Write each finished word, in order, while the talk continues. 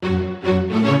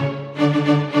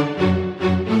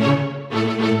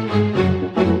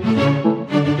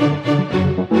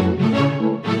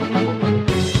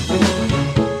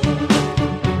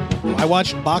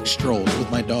watched Box Trolls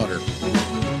with my daughter.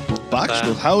 Box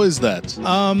Trolls? How is that?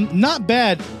 Not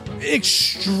bad.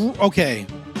 Okay.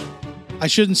 I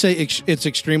shouldn't say it's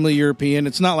extremely European.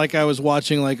 It's not like I was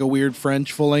watching like a weird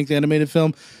French full-length animated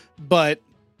film, but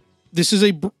this is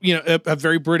a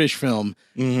very British film.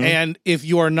 Mm-hmm. And if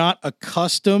you are not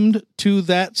accustomed to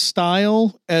that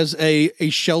style as a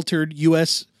sheltered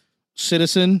U.S.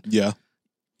 citizen, Yeah.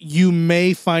 you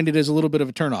may find it as a little bit of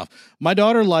a turnoff. My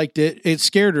daughter liked it. It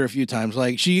scared her a few times.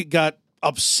 Like she got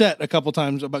upset a couple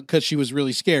times because she was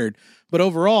really scared. But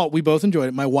overall, we both enjoyed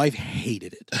it. My wife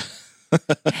hated it.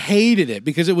 Hated it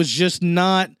because it was just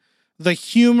not the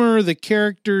humor, the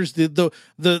characters, the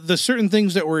certain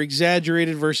things that were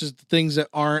exaggerated versus the things that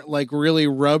aren't, like, really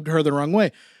rubbed her the wrong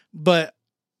way. But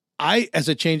I, as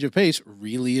a change of pace,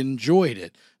 really enjoyed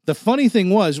it. The funny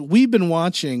thing was, we've been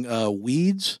watching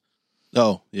Weeds.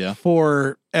 Oh, yeah.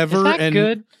 Forever. Is that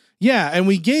good? Yeah, and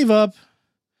we gave up.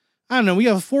 I don't know. We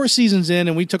have 4 seasons in,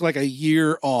 and we took like a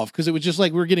year off because it was just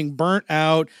like we were getting burnt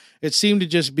out. It seemed to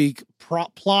just be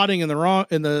plotting in the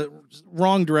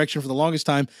wrong direction for the longest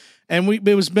time, and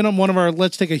it was been on one of our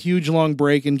let's take a huge long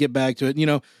break and get back to it,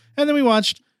 And then we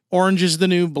watched Orange Is the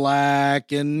New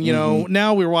Black, and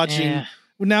now we're watching.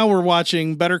 Now we're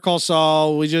watching Better Call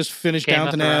Saul. We just finished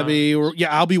Downton Abbey.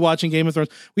 I'll be watching Game of Thrones.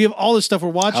 We have all this stuff we're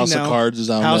watching now. House of Cards is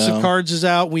out. House of Cards is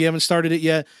out. We haven't started it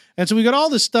yet. And so we got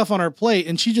all this stuff on our plate,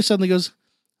 and she just suddenly goes,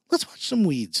 let's watch some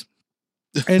Weeds.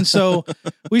 And so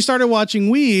we started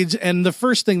watching Weeds, and the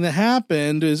first thing that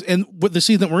happened is, and with the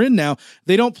season that we're in now,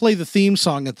 they don't play the theme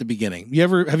song at the beginning.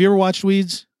 Have you ever watched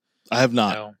Weeds? I have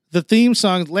not. No. The theme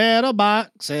song, little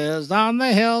boxes on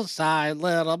the hillside,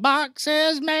 little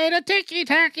boxes made a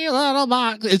ticky-tacky little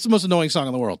box. It's the most annoying song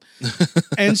in the world.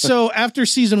 And so after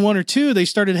season 1 or 2, they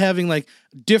started having like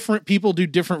different people do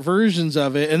different versions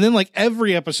of it. And then like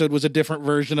every episode was a different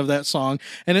version of that song.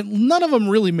 And none of them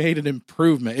really made an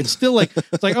improvement. It's still like,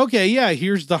 it's like, okay, yeah,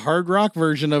 here's the hard rock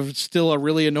version of still a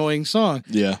really annoying song.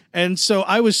 Yeah. And so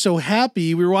I was so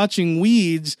happy. We were watching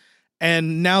Weeds,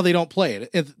 and now they don't play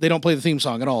it. They don't play the theme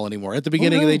song at all anymore. At the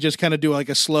beginning, they just kind of do like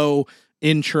a slow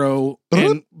intro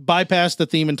and bypass the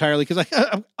theme entirely. Because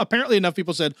apparently enough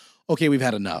people said, okay, we've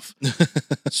had enough.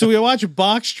 So we watch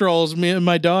Box Trolls, me and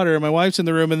my daughter, and my wife's in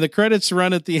the room, and the credits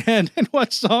run at the end. And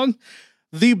what song?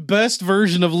 The best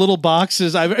version of Little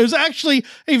Boxes. It was actually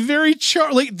a very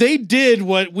they did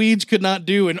what Weeds could not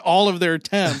do in all of their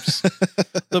attempts.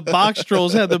 The Box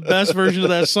Trolls had the best version of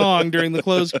that song during the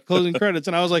closing credits,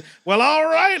 and I was like, "Well, all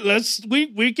right,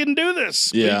 we can do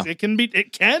this. Yeah, it can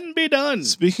be done."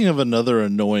 Speaking of another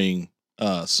annoying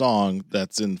song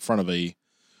that's in front of a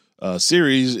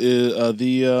series, is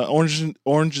the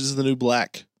Orange Is the New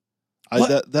Black.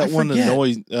 That one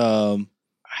annoys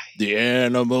the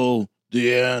animal.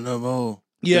 The animal.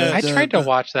 Yeah, I tried to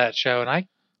watch that show, and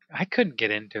I couldn't get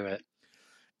into it.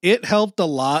 It helped a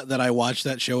lot that I watched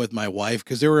that show with my wife,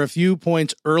 because there were a few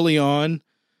points early on,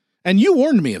 and you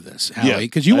warned me of this, Howie,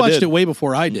 because you watched it way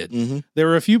before I did. Mm-hmm. There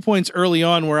were a few points early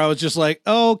on where I was just like,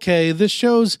 okay, this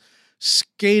show's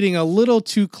skating a little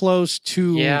too close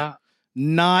to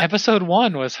not. Episode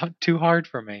 1 was too hard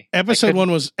for me. Episode one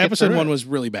was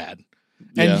really bad,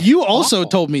 and you also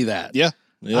told me that. Yeah.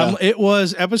 Yeah. It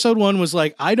was episode 1 was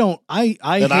like, I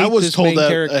was told that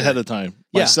character ahead of time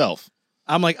myself.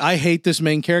 I'm like, I hate this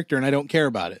main character and I don't care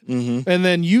about it. Mm-hmm. And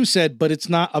then you said, but it's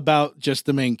not about just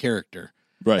the main character.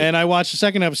 Right. And I watched the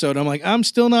second episode. I'm like, I'm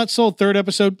still not sold. Third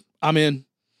episode, I'm in.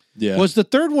 Yeah. Was the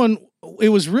third one? It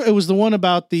was the one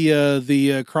about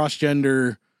the cross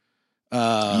gender.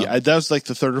 That was like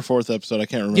the third or fourth episode. I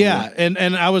can't remember. Yeah.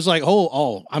 And I was like,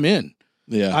 oh, I'm in.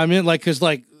 Yeah. I'm in, like, cause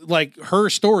like her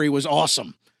story was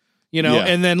awesome,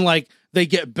 and then like they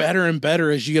get better and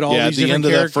better as you get all these different characters. At the end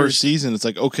of that first season, it's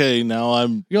like, okay, now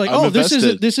you're like, I'm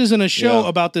invested. this isn't a show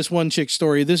about this one chick's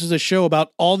story. This is a show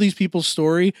about all these people's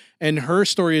story, and her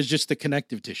story is just the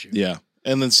connective tissue. Yeah.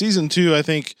 And then season 2, I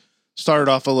think, started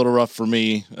off a little rough for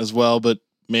me as well, but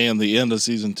man, the end of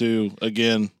season 2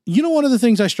 again. One of the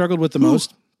things I struggled with the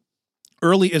most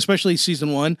early, especially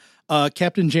season 1,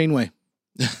 Captain Janeway.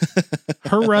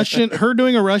 Her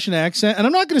doing a Russian accent, and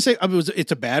I'm not going to say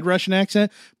it's a bad Russian accent,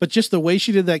 but just the way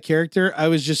she did that character, I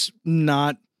was just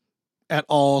not at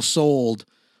all sold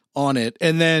on it.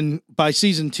 And then by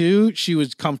season 2, she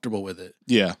was comfortable with it.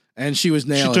 Yeah, and she was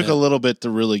nailing it. She took a little bit to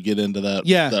really get into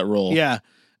that role. Yeah,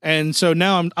 and so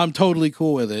now I'm totally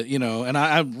cool with it, and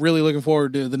I'm really looking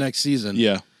forward to the next season.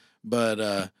 Yeah,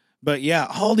 but yeah,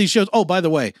 all these shows. Oh, by the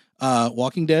way,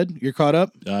 Walking Dead, you're caught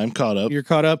up. I'm caught up. You're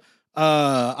caught up.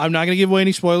 I'm not going to give away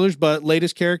any spoilers, but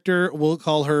latest character, we'll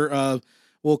call her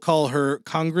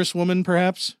Congresswoman,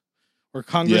 perhaps, or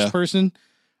Congressperson.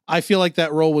 I feel like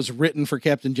that role was written for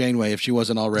Captain Janeway if she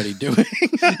wasn't already doing.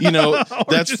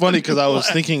 That's funny because I was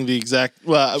thinking the exact,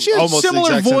 she had almost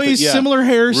similar the exact voice, similar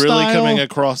hairstyle, really coming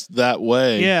across that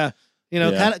way. Yeah,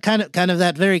 kind of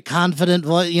that very confident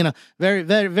voice. Very,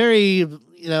 very, very,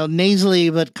 nasally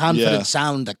but confident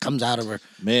sound that comes out of her.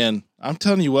 Man, I'm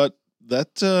telling you what,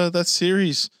 that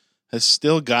series has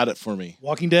still got it for me.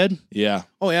 Walking Dead. Yeah.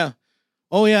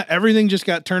 Oh yeah, everything just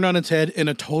got turned on its head in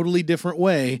a totally different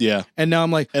way. Yeah, and now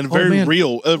I'm like, and very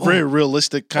real, very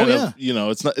realistic kind of.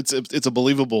 It's not. It's a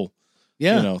believable.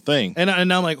 Thing. And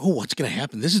now I'm like, oh, what's gonna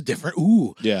happen? This is different.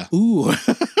 Ooh, yeah, ooh.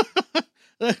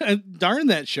 Darn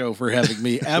that show for having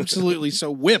me absolutely so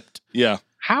whipped. Yeah.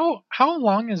 How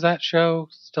long does that show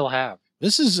still have?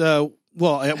 This is we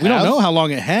don't know how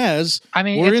long it has. I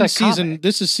mean, we're it's in a season. comic.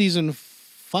 This is season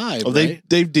 5. Oh, right?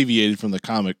 they've deviated from the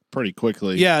comic pretty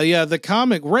quickly. Yeah. The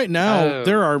comic right now,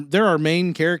 there are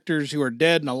main characters who are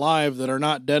dead and alive that are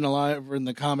not dead and alive in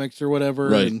the comics or whatever.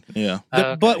 Right. And yeah.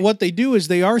 But what they do is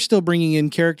they are still bringing in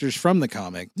characters from the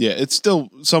comic. Yeah, it's still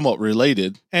somewhat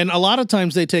related. And a lot of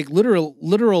times they take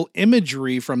literal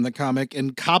imagery from the comic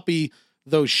and copy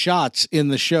those shots in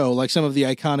the show, like some of the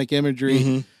iconic imagery.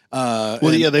 Mm-hmm.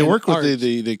 They work with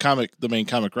the main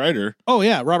comic writer. Oh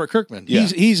yeah, Robert Kirkman. Yeah.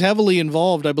 He's heavily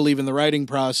involved, I believe, in the writing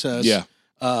process. Yeah.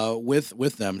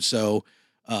 With them. So,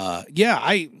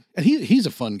 he's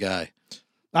a fun guy.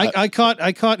 I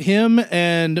caught him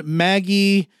and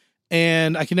Maggie,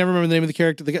 and I can never remember the name of the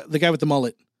character. The guy with the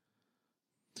mullet.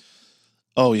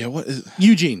 Oh yeah, what is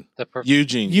Eugene?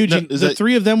 Eugene. No, the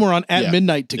three of them were on At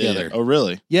Midnight together. Yeah. Oh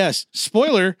really? Yes.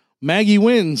 Spoiler: Maggie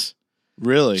wins.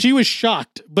 Really? She was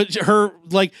shocked, but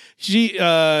I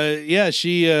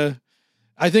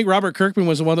think Robert Kirkman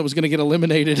was the one that was going to get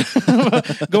eliminated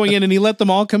going in, and he let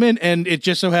them all come in, and it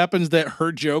just so happens that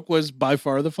her joke was by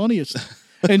far the funniest.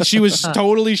 And she was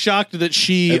totally shocked that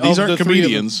she. These aren't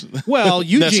comedians. Well,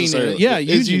 Eugene,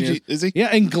 Eugene is he? Yeah,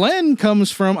 and Glenn comes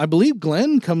from either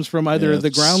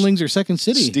the Groundlings or Second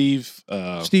City. Steve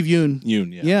Yoon.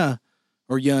 Yoon, yeah,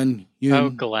 or Yoon.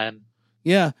 Oh, Glenn.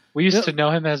 Yeah, we used to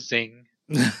know him as Zing.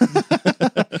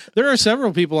 There are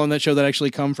several people on that show that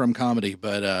actually come from comedy,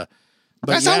 but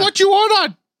that's not what you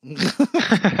want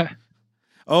on.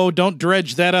 Oh, don't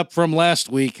dredge that up from last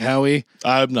week, Howie.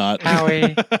 I'm not.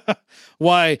 Howie.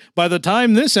 Why, by the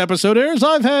time this episode airs,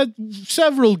 I've had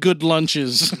several good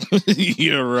lunches.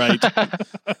 You're right.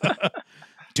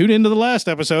 Tune into the last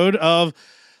episode of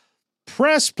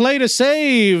Press Play to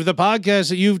Save, the podcast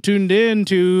that you've tuned in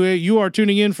to. You are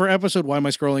tuning in for episode. Why am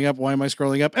I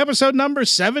scrolling up? Episode number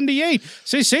 78.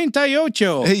 68.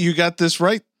 Hey, you got this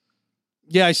right.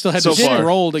 Yeah, I still had to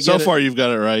scroll to get it. So far, you've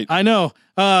got it right. I know.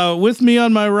 With me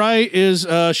on my right is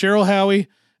Cheryl Howie,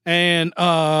 and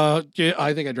I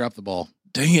think I dropped the ball.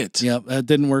 Dang it. Yep, that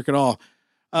didn't work at all.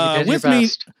 With me,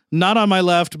 not on my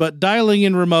left, but dialing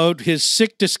in remote, his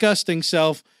sick, disgusting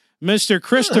self, Mr.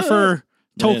 Christopher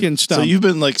Tolkien Stump. So you've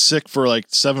been sick for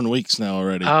 7 weeks now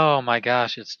already. Oh my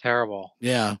gosh, it's terrible.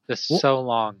 Yeah. This is so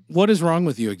long. What is wrong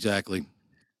with you exactly?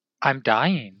 I'm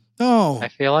dying. Oh. I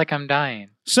feel like I'm dying.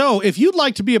 So if you'd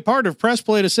like to be a part of Press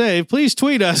Play to Save, please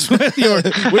tweet us with your...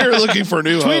 We're looking for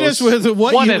new Tweet hosts. us with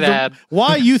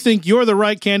why you think you're the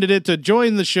right candidate to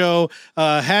join the show.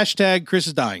 Hashtag Chris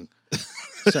is dying.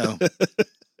 So...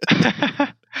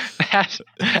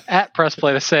 at Press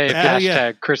Play to Save,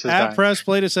 hashtag Chris is dying. At Press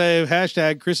Play to Save,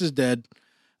 hashtag Chris is dead.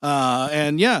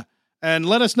 And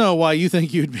let us know why you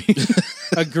think you'd be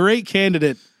a great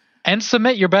candidate. And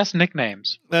submit your best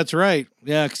nicknames. That's right.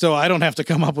 Yeah, so I don't have to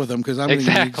come up with them because I'm going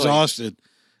to be exhausted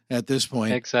at this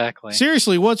point. Exactly.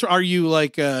 Seriously, are you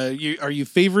like? Are you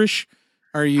feverish?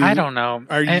 Are you? I don't know.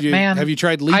 Man, have you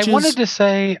tried leeches? I wanted to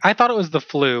say I thought it was the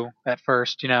flu at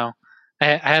first. I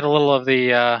had a little of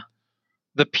the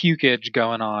pukage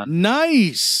going on.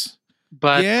 Nice.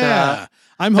 But yeah.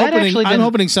 I'm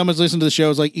hoping someone's listening to the show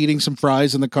is eating some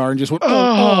fries in the car and just went,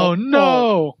 oh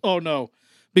no.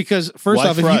 Because first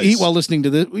off, fries? if you eat while listening to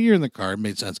this, you're in the car. It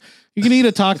made sense. You can eat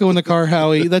a taco in the car,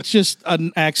 Howie. That's just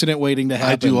an accident waiting to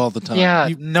happen. I do all the time. Yeah,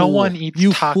 no one eats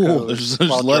tacos.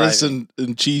 There's lettuce and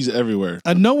cheese everywhere.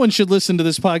 No one should listen to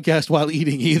this podcast while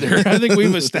eating either. I think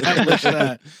we've established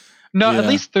that. No, at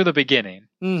least through the beginning.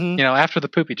 Mm-hmm. After the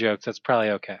poopy jokes, that's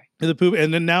probably okay. The poop,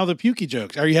 and then now the pukey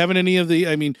jokes. Are you having any of the?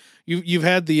 I mean, you've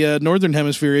had the northern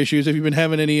hemisphere issues. Have you been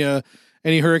having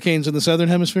any hurricanes in the southern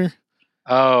hemisphere?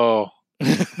 Oh.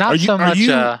 Not so much.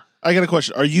 I got a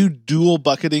question. Are you dual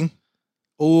bucketing?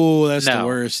 Oh, that's the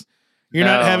worst. You're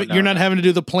not having to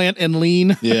do the plant and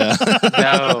lean. Yeah.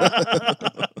 No.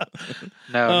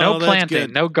 No that's planting,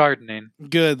 good. no gardening.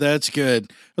 Good, that's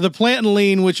good. The plant and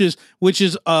lean, which is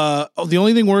the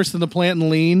only thing worse than the plant and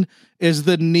lean is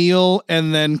the kneel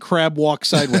and then crab walk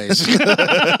sideways.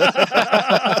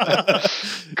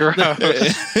 Gross.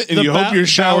 And you hope your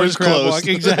shower's crab closed.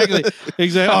 walk. Exactly.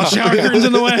 Oh, shower curtain's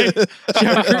in the way.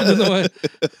 Shower curtain's in the way.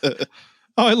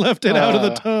 Oh, I left it out of the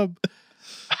tub.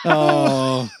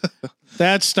 Oh,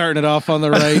 that's starting it off on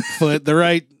the right foot.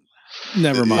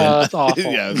 Never mind. That's awful.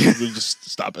 Yeah, we'll just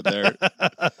stop it there.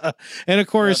 And of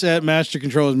course, at Master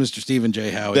Control is Mr. Stephen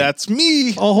J. Howie. That's me.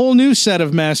 A whole new set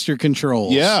of Master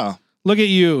Controls. Yeah. Look at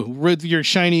you with your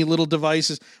shiny little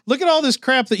devices. Look at all this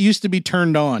crap that used to be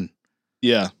turned on,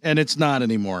 Yeah. and it's not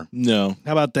anymore. No.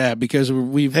 How about that? Because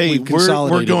we've Hey,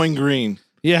 consolidated. we're going green.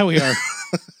 Yeah, we are.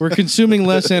 We're consuming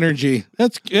less energy.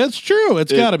 That's true.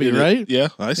 It's got to be, right? Yeah,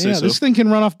 I say so. This thing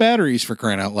can run off batteries, for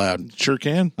crying out loud. Sure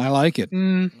can. I like it.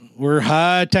 We're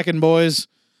high teching, boys.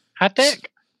 High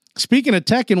tech. Speaking of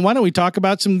Tekken, why don't we talk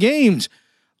about some games?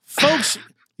 Folks, That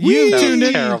you was tuned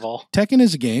in. terrible. Tekken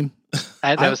is a game.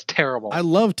 That was terrible. I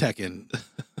love Tekken.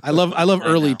 I love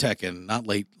early know. Tekken, not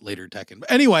later Tekken.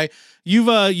 But anyway,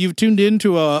 you've tuned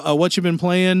into a What You've Been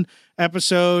Playing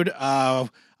episode.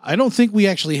 I don't think we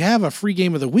actually have a free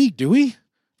game of the week, do we?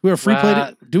 We have a free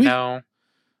play. Do we? No,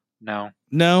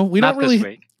 No, we not don't really. this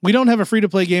week. We don't have a free to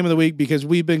play game of the week because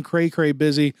we've been cray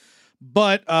busy.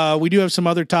 But we do have some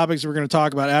other topics we're going to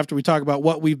talk about after we talk about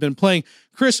what we've been playing.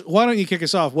 Chris, why don't you kick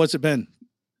us off? What's it been?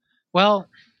 Well,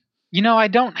 I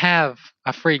don't have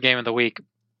a free game of the week,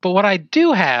 but what I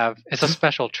do have is a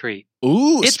special treat.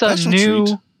 Ooh, It's a special new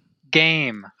treat.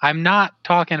 game. I'm not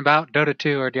talking about Dota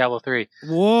 2 or Diablo 3.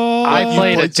 Whoa! I You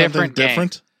played a something different game.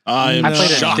 different? I'm I played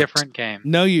shocked. a different game.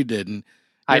 No, you didn't.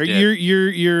 I did.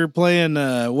 You're playing.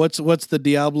 What's the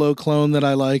Diablo clone that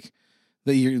I like?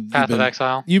 That Path of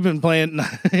Exile. You've been playing.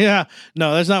 Yeah,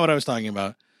 no, that's not what I was talking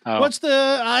about. Oh. What's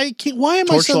the? I can't. Why am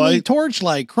I suddenly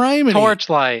Torchlight? Criminy.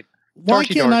 Torchlight? Why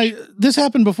Torchy can't Torch. I? This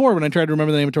happened before when I tried to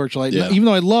remember the name of Torchlight. Yeah. Even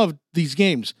though I loved these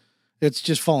games, it's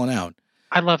just fallen out.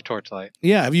 I love Torchlight.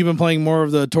 Yeah, have you been playing more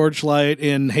of the Torchlight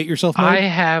in Hate Yourself mode? I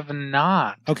have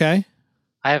not. Okay.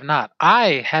 I have not.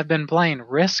 I have been playing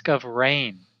Risk of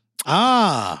Rain.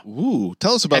 Ah, Ooh,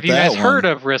 tell us about Have you that guys one. heard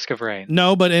of Risk of Rain?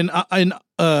 no, but in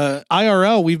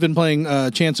IRL we've been playing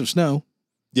Chance of Snow.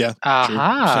 Yeah.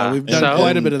 Aha. So we've done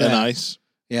quite a bit of that. And ice.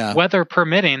 Yeah. Weather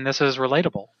permitting, this is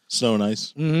relatable. Snow and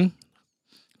ice. Mm-hmm.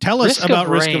 Tell us Risk of about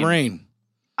Risk of Rain. Rain.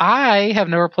 I have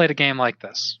never played a game like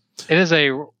this. It is a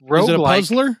roguelike. Is it a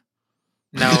puzzler?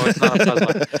 No, it's not a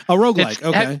puzzler. A roguelike. It's-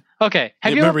 Okay. Okay,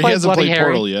 have Yeah, you ever remember, he played hasn't Bloody played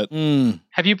Harry? Portal yet.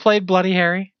 Have you played Bloody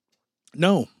Harry?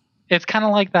 No. It's kind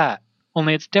of like that,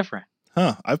 only it's different.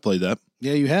 Huh, I've played that.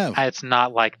 Yeah, you have. It's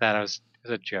not like that. It was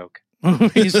a joke. I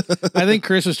think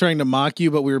Chris was trying to mock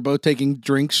you, but we were both taking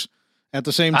drinks at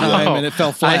the same time, Oh, and it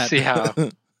fell flat. I see how.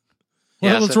 Well,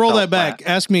 Yes, let's it roll fell that back.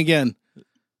 Ask me again.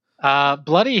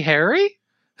 Bloody Harry?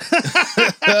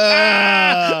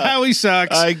 Howie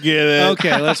sucks. I get it.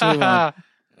 Okay, let's move on.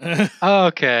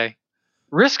 Okay.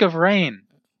 Risk of Rain.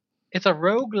 It's a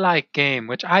roguelike game,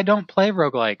 which I don't play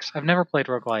roguelikes. I've never played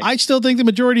roguelikes. I still think the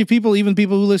majority of people, even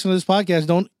people who listen to this podcast,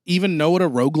 don't even know what a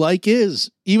roguelike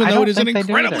is, even I though don't it is an think they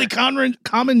do incredibly either.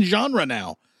 common genre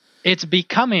now. It's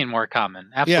becoming more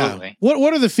common. Absolutely. Yeah.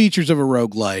 What are the features of a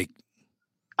roguelike?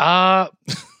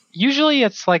 Usually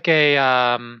it's like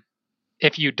a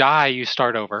if you die, you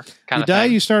start over kind You of die,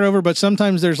 thing. you start over, but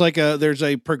sometimes there's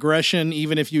a progression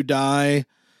even if you die,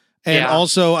 and Yeah.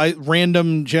 also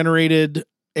random generated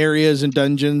areas and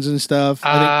dungeons and stuff.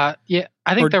 I think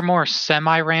or- they're more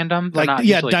semi-random. They're not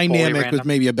usually fully dynamic was random.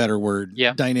 maybe a better word.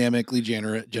 Yeah. Dynamically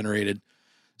generated.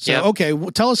 So Yep. okay,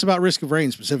 tell us about Risk of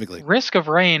Rain specifically. Risk of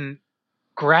Rain,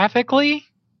 graphically,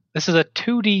 this is a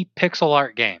 2D pixel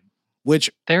art game. Which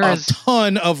There a is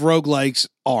ton of roguelikes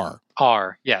are.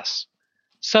 yes.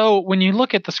 So when you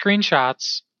look at the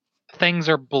screenshots, things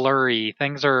are blurry.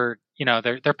 Things are, they're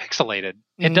pixelated.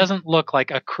 Mhm. It doesn't look like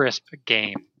a crisp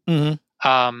game. Mm-hmm.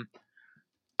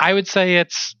 I would say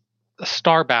it's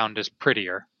Starbound is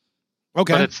prettier,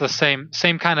 Okay. but it's the same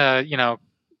kind of,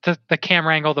 the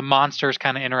camera angle, the monsters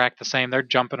kind of interact the same. They're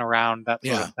jumping around, that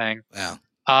sort of thing. Yeah.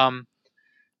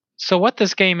 So what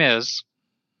this game is,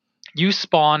 you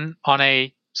spawn on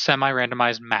a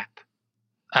semi-randomized map.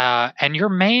 And your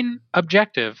main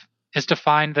objective is to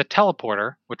find the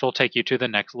teleporter, which will take you to the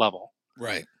next level.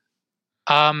 Right.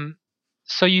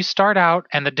 So you start out,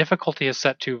 and the difficulty is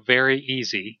set to very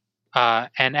easy.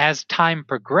 And as time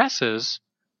progresses,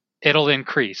 it'll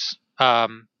increase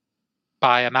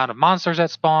by amount of monsters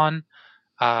that spawn,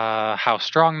 how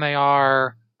strong they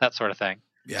are, that sort of thing.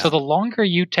 Yeah. So the longer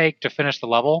you take to finish the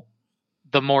level,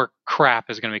 the more crap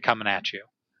is going to be coming at you.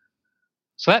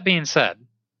 So that being said,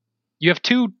 you have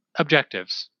two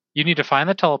objectives. You need to find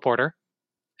the teleporter,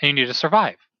 and you need to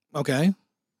survive. Okay.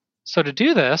 So to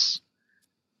do this,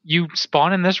 you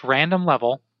spawn in this random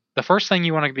level. The first thing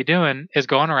you want to be doing is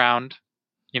going around,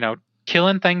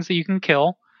 killing things that you can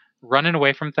kill, running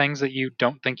away from things that you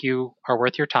don't think you are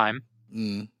worth your time.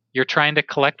 You're trying to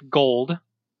collect gold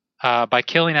by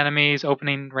killing enemies,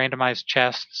 opening randomized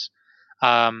chests.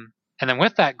 And then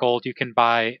with that gold, you can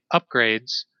buy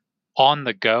upgrades on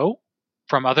the go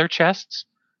from other chests.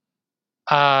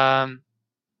 And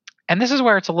this is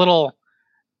where it's a little...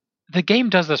 The game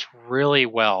does this really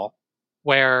well,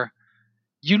 where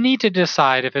you need to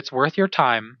decide if it's worth your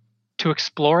time to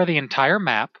explore the entire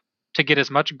map to get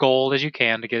as much gold as you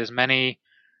can, to get as many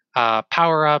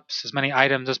power-ups, as many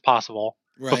items as possible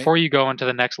before you go into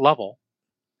the next level.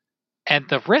 And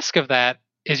the risk of that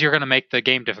is you're going to make the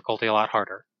game difficulty a lot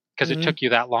harder because it took you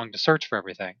that long to search for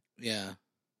everything. Yeah.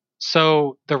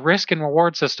 So the risk and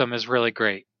reward system is really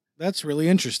great. That's really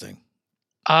interesting.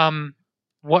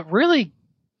 What really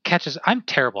catches... I'm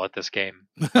terrible at this game,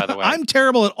 by the way. I'm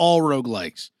terrible at all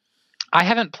roguelikes. I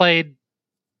haven't played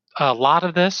a lot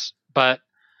of this, but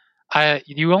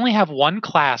you only have one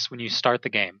class when you start the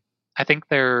game. I think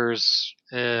there's,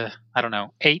 8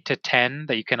 to 10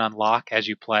 that you can unlock as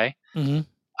you play. So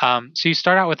you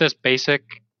start out with this basic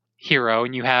hero,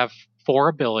 and you have 4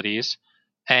 abilities,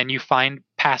 and you find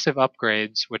passive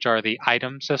upgrades, which are the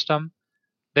item system.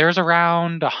 There's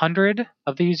around 100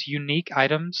 of these unique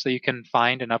items that you can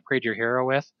find and upgrade your hero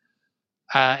with.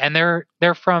 And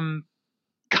they're from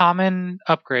common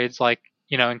upgrades like,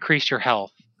 increase your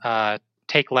health,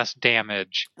 take less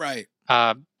damage. Right.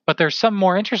 But there's some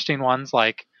more interesting ones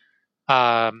like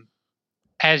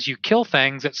as you kill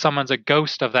things, it summons a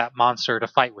ghost of that monster to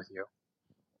fight with you.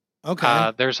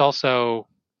 Okay. There's also,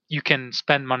 you can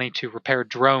spend money to repair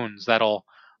drones that'll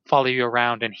follow you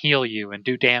around and heal you and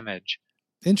do damage.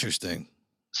 Interesting.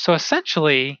 So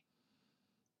essentially,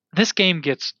 this game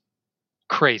gets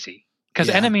crazy because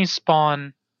enemies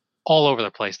spawn all over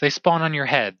the place. They spawn on your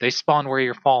head. They spawn where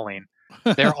you're falling.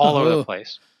 They're all over the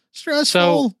place.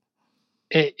 Stressful. So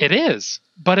it is,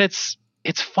 but it's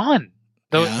fun.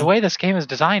 The way this game is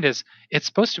designed is it's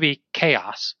supposed to be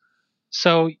chaos.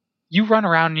 So you run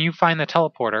around and you find the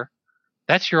teleporter.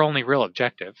 That's your only real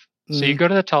objective. So you go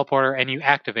to the teleporter and you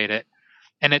activate it,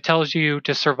 and it tells you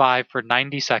to survive for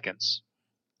 90 seconds,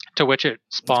 to which it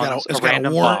spawns a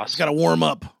random boss. It's got to warm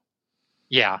up.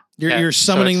 Yeah. You're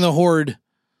summoning the horde.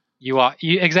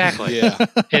 Exactly. Yeah.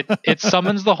 It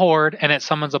summons the horde, and it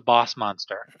summons a boss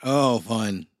monster. Oh,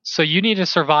 fun. So you need to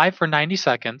survive for 90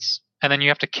 seconds, and then you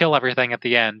have to kill everything at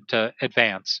the end to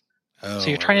advance. So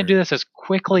you're trying to do this as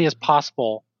quickly as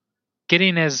possible,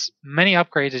 getting as many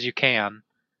upgrades as you can.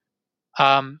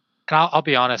 And I'll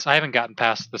be honest, I haven't gotten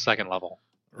past the second level.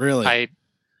 Really?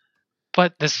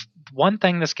 But this one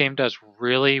thing this game does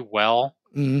really well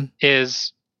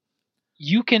is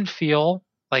you can feel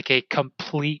like a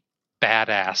complete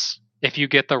badass if you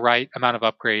get the right amount of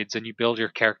upgrades and you build your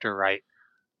character right.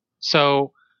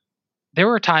 So there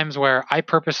were times where I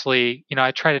purposely,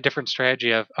 I tried a different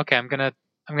strategy of, okay, I'm gonna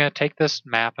take this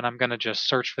map and I'm gonna just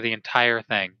search for the entire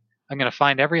thing. I'm gonna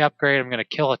find every upgrade. I'm gonna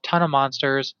kill a ton of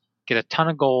monsters, get a ton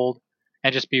of gold,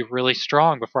 and just be really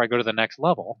strong before I go to the next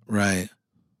level. Right.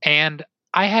 And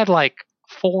I had like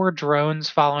 4 drones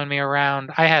following me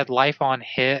around. I had life on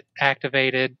hit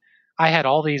activated. I had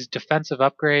all these defensive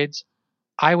upgrades.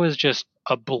 I was just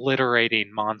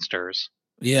obliterating monsters.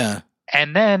 Yeah.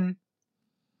 And then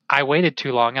I waited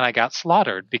too long and I got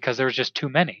slaughtered because there was just too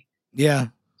many. Yeah.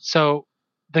 So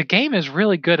the game is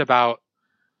really good about,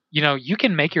 you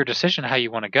can make your decision how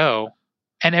you want to go.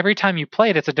 And every time you play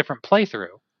it, it's a different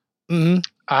playthrough.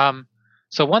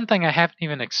 So one thing I haven't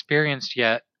even experienced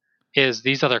yet is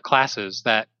these other classes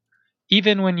that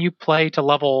even when you play to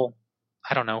level,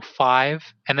 5,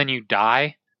 and then you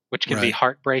die, which can be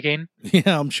heartbreaking.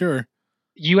 Yeah, I'm sure.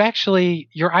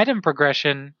 Your item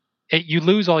progression, you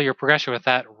lose all your progression with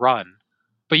that run,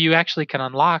 but you actually can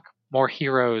unlock more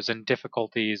heroes and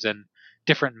difficulties and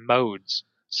different modes.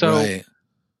 So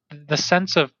the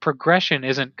sense of progression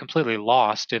isn't completely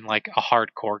lost in like a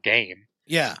hardcore game.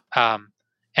 Yeah.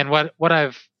 And what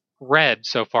I've read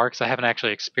so far, because I haven't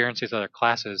actually experienced these other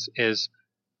classes, is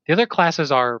the other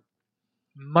classes are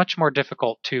much more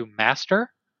difficult to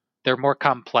master. They're more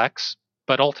complex,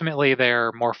 but ultimately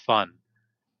they're more fun.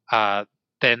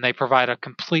 Then they provide a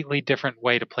completely different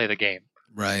way to play the game.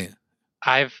 Right.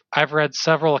 I've read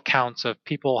several accounts of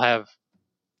people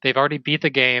they've already beat the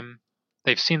game,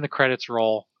 they've seen the credits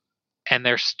roll, and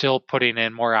they're still putting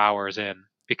in more hours in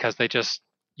because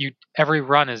every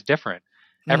run is different.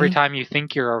 Every Mhm. time you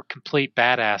think you're a complete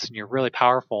badass and you're really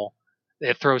powerful,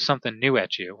 it throws something new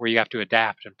at you where you have to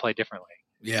adapt and play differently.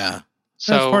 Yeah.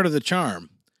 That's part So of the charm.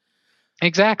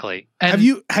 exactly. Have And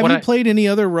you played any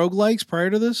other roguelikes prior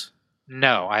to this?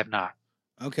 No, I have not.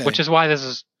 Okay. Which is why this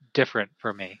is different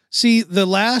for me. See, the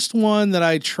last one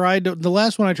I tried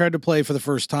to play for the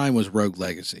first time was Rogue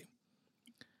Legacy.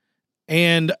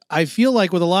 And I feel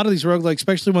like with a lot of these roguelikes,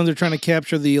 especially when they're trying to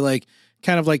capture the like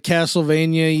kind of like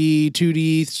Castlevania-y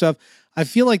 2D stuff, I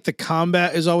feel like the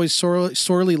combat is always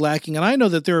sorely lacking. And I know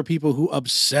that there are people who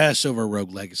obsess over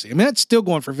Rogue Legacy. I mean, that's still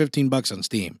going for $15 on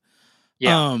Steam.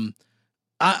 Yeah.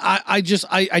 I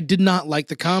did not like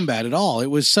the combat at all. It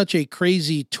was such a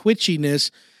crazy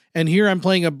twitchiness. And here I'm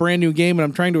playing a brand new game and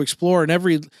I'm trying to explore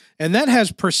and that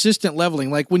has persistent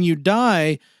leveling. Like when you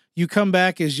die, you come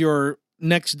back as your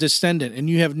next descendant and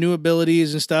you have new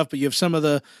abilities and stuff, but you have some of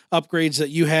the upgrades that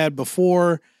you had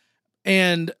before.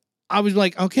 And I was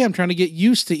like, okay, I'm trying to get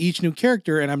used to each new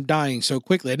character and I'm dying so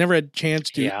quickly. I never had a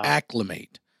chance to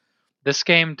acclimate. This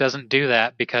game doesn't do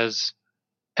that because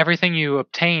everything you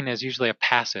obtain is usually a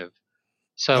passive.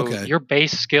 So your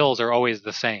base skills are always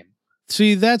the same.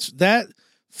 See,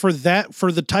 for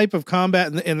the type of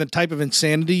combat and the type of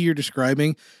insanity you're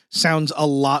describing sounds a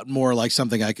lot more like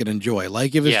something I could enjoy.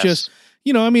 Like if it's just,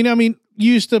 I mean,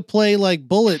 you used to play like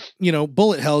bullet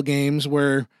hell games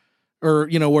where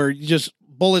you just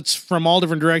bullets from all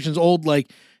different directions, old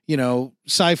like,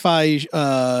 sci-fi,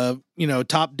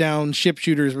 top down ship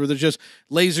shooters where there's just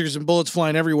lasers and bullets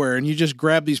flying everywhere. And you just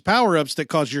grab these power-ups that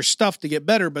cause your stuff to get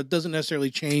better, but doesn't necessarily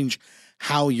change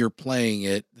how you're playing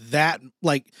it. That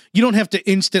like, you don't have to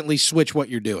instantly switch what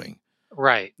you're doing.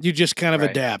 Right. You just kind of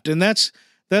adapt. And that's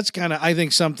kind of, I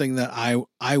think, something that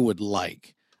I would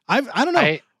like. I don't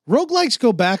know. Roguelikes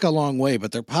go back a long way,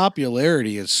 but their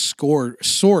popularity has soared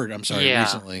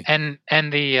recently. And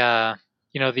the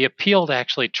the appeal to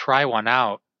actually try one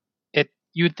out,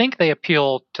 you'd think they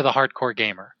appeal to the hardcore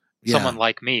gamer, someone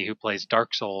like me who plays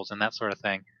Dark Souls and that sort of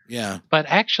thing. Yeah. But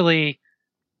actually,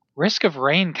 Risk of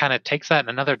Rain kind of takes that in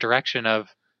another direction of,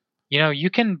 you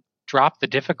can drop the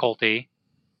difficulty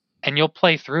and you'll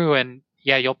play through and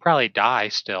you'll probably die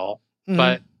still,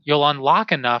 but you'll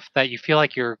unlock enough that you feel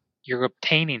like you're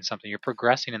obtaining something, you're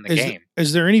progressing in the game.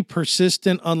 Is there any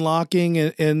persistent unlocking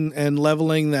and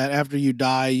leveling that after you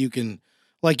die, you can,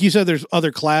 like you said, there's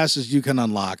other classes you can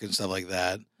unlock and stuff like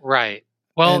that? Right.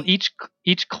 Well,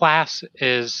 each class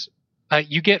is,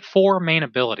 you get 4 main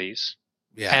abilities.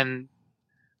 Yeah. And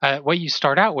what you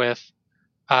start out with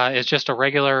is just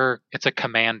it's a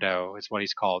commando is what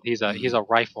he's called. He's a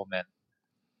rifleman.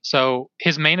 So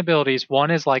his main abilities, one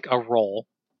is like a roll,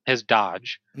 his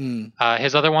dodge.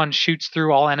 His other one shoots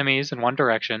through all enemies in one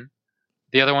direction.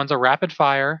 The other one's a rapid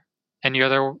fire, and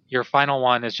your final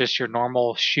one is just your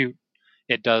normal shoot.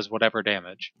 It does whatever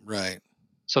damage. Right.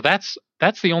 So that's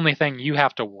the only thing you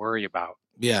have to worry about.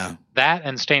 Yeah. That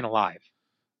and staying alive.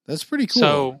 That's pretty cool.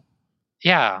 So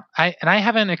yeah, I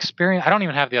haven't experienced. I don't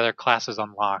even have the other classes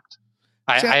unlocked.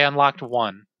 I unlocked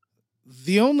one.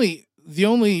 The only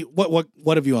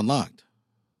what have you unlocked?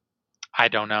 I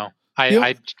don't know.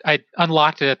 I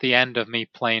unlocked it at the end of me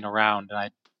playing around,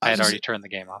 and I had already turned the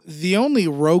game off. The only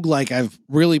roguelike I've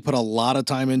really put a lot of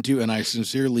time into, and I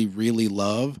sincerely really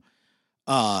love,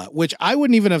 which I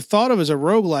wouldn't even have thought of as a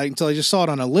roguelike until I just saw it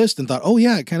on a list and thought, oh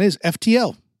yeah, it kind of is,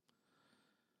 FTL.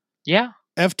 Yeah.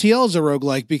 FTL is a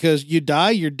roguelike because you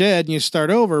die, you're dead, and you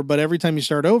start over, but every time you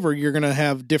start over, you're going to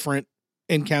have different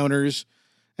encounters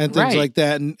and things like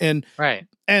that.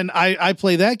 And I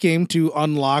play that game to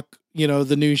unlock,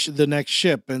 the next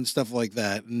ship and stuff like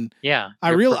that. And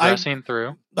progressing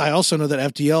through. I also know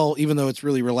that FTL, even though it's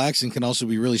really relaxing, can also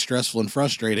be really stressful and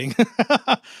frustrating.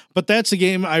 But that's a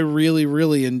game I really,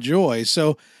 really enjoy.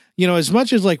 So, as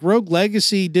much as like Rogue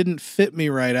Legacy didn't fit me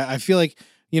right, I feel like,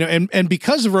 and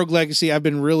because of Rogue Legacy, I've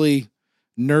been really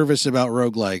nervous about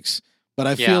roguelikes. But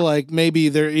I feel like maybe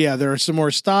there are some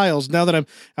more styles. Now that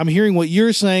I'm hearing what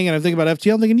you're saying and I'm thinking about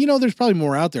FTL, I'm thinking, there's probably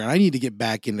more out there. And I need to get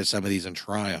back into some of these and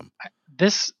try them.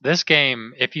 This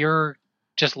game, if you're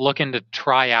just looking to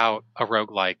try out a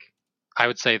roguelike, I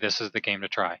would say this is the game to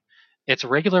try. It's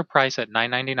regular price at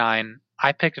 $9.99.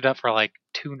 I picked it up for like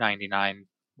 $2.99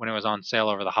 when it was on sale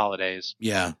over the holidays.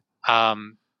 Yeah.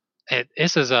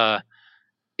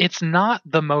 It's not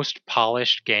the most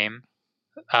polished game.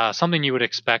 Something you would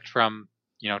expect from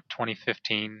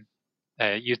 2015.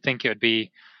 You'd think it would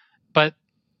be, but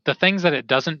the things that it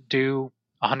doesn't do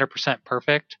 100%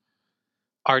 perfect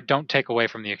don't take away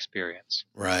from the experience.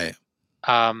 Right.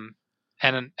 And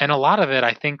a lot of it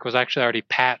I think was actually already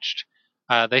patched.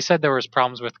 They said there was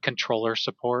problems with controller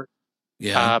support.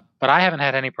 Yeah. But I haven't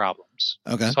had any problems.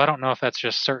 Okay. So I don't know if that's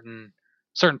just certain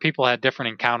people had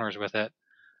different encounters with it.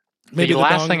 Maybe the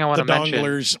last thing I want to mention,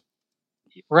 donglers.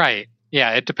 right?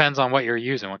 Yeah, it depends on what you're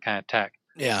using, what kind of tech.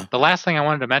 Yeah. The last thing I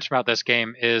wanted to mention about this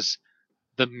game is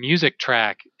the music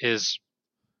track is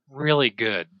really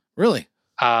good. Really?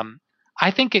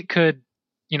 I think it could,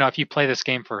 if you play this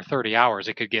game for 30 hours,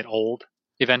 it could get old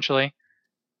eventually.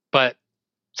 But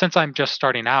since I'm just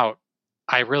starting out,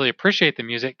 I really appreciate the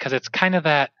music because it's kind of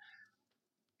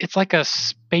it's like a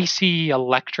spacey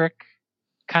electric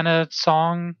kind of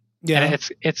song. Yeah. And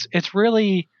it's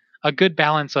really a good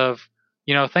balance of,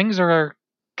 things are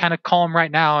kind of calm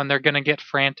right now and they're going to get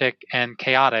frantic and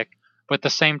chaotic, but at the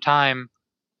same time,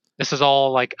 this is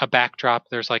all like a backdrop.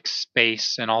 There's like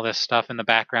space and all this stuff in the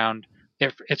background.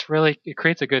 It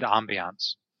creates a good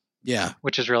ambiance. Yeah.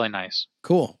 Which is really nice.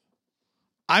 Cool.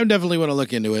 I definitely want to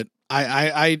look into it.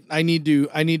 I need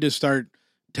to start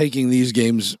taking these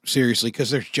games seriously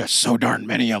because there's just so darn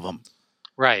many of them.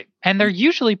 Right. And they're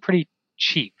usually pretty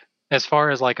cheap as far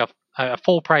as like a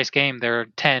full price game. They're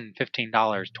 $10, $15,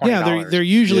 $20. Yeah, they're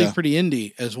usually pretty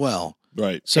indie as well.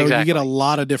 Right. So you get a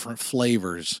lot of different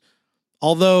flavors.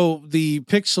 Although the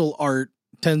pixel art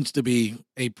tends to be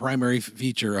a primary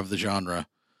feature of the genre.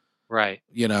 Right.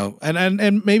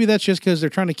 And maybe that's just because they're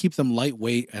trying to keep them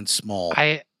lightweight and small.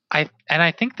 I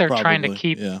think they're trying to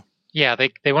keep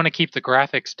they want to keep the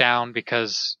graphics down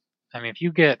because if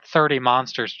you get 30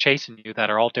 monsters chasing you that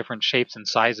are all different shapes and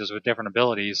sizes with different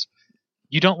abilities,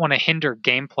 you don't want to hinder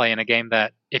gameplay in a game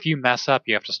that if you mess up,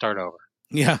 you have to start over.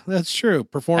 Yeah, that's true.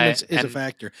 Performance is a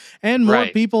factor. And more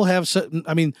people have,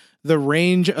 the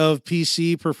range of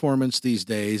PC performance these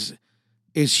days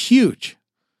is huge.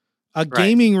 A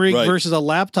gaming rig versus a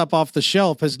laptop off the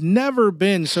shelf has never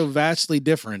been so vastly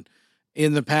different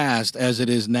in the past as it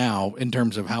is now in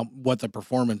terms of what the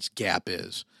performance gap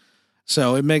is.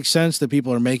 So it makes sense that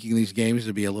people are making these games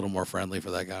to be a little more friendly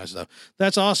for that kind of stuff.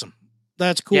 That's awesome.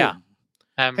 That's cool. Yeah.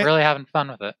 I'm really having fun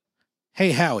with it.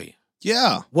 Hey, Howie.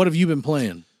 Yeah. What have you been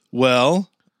playing? Well,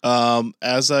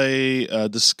 as I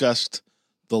discussed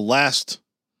the last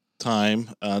time,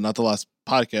 not the last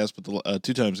podcast, but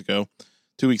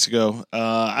 2 weeks ago,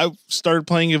 I started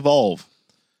playing Evolve.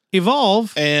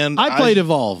 Evolve? And I played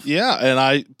Evolve. Yeah, and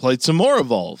I played some more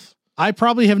Evolve. I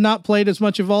probably have not played as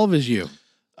much Evolve as you.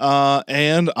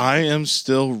 And I am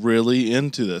still really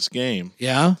into this game.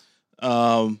 Yeah?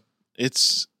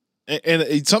 It's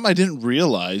something I didn't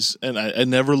realize, and I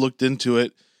never looked into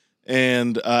it.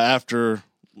 And after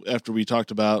we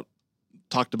talked about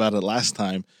it last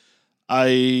time,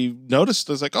 I noticed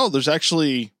I was like, oh, there's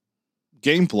actually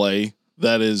gameplay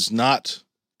that is not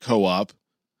co-op.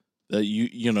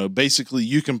 That basically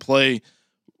you can play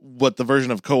what the version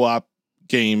of co-op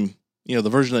game, the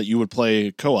version that you would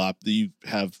play co-op that you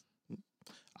have.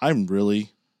 I'm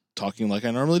really talking like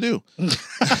I normally do.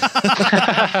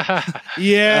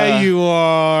 Yeah, you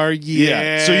are.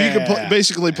 Yeah. So you can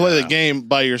basically play the game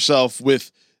by yourself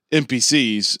with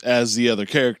NPCs as the other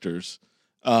characters,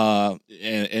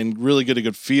 and really get a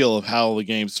good feel of how the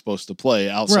game's supposed to play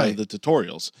outside of the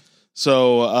tutorials.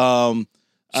 So,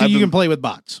 you can play with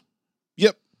bots.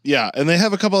 Yep. Yeah. And they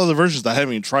have a couple other versions that I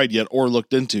haven't even tried yet or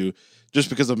looked into just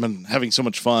because I've been having so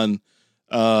much fun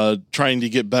trying to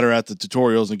get better at the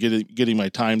tutorials and getting my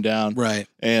time down. Right.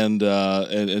 And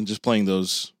just playing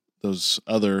those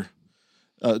other,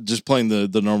 just playing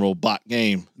the normal bot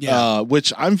game. Yeah.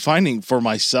 Which I'm finding for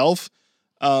myself,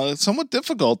 it's somewhat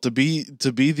difficult to be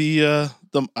the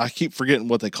I keep forgetting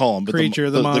what they call him, but the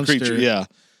monster. The creature. Yeah.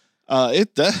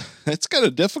 It's kind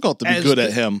of difficult to be good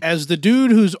at him. As the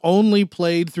dude who's only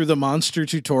played through the monster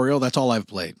tutorial, that's all I've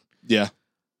played. Yeah.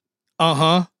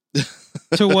 Uh-huh.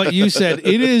 To what you said,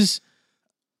 it is,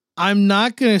 I'm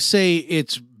not going to say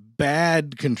it's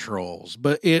bad controls,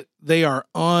 but they are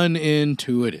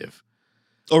unintuitive.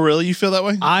 Oh, really? You feel that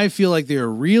way? I feel like they're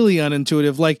really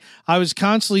unintuitive. Like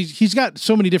he's got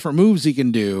so many different moves he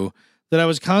can do that I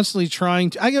was constantly trying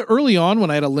to, early on when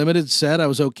I had a limited set, I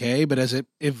was okay. But as it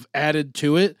added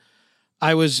to it,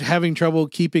 I was having trouble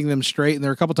keeping them straight. And there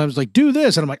were a couple times like, do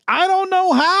this. And I'm like, I don't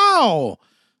know how.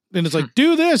 And it's like,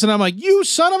 do this. And I'm like, you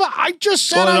son of a, I just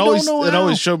said I don't know how. It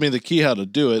always showed me the key how to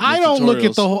do it. I don't look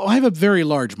at the whole, I have a very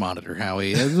large monitor,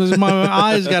 Howie. My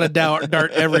eyes got a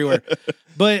dart everywhere.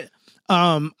 But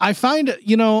I find,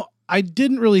 I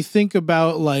didn't really think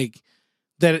about like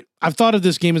that. I've thought of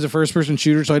this game as a first person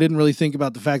shooter. So I didn't really think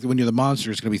about the fact that when you're the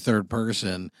monster, it's going to be third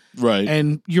person. Right.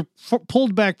 And you're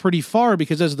pulled back pretty far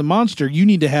because as the monster, you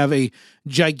need to have a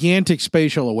gigantic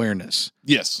spatial awareness.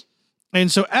 Yes. And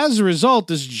so as a result,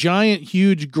 this giant,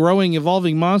 huge, growing,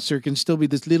 evolving monster can still be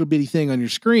this little bitty thing on your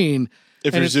screen.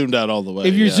 If you're zoomed out all the way.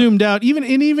 If you're zoomed out, even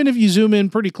if you zoom in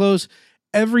pretty close,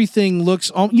 everything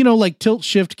looks, like tilt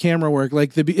shift camera work.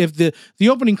 Like the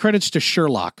opening credits to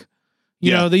Sherlock,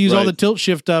 they use all the tilt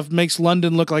shift stuff, makes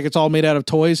London look like it's all made out of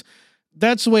toys.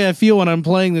 That's the way I feel when I'm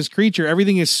playing this creature.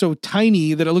 Everything is so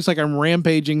tiny that it looks like I'm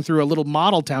rampaging through a little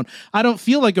model town. I don't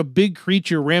feel like a big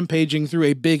creature rampaging through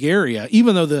a big area,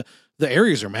 even though the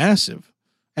areas are massive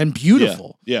and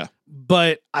beautiful. Yeah.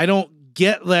 But I don't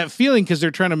get that feeling because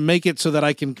they're trying to make it so that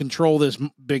I can control this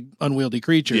big unwieldy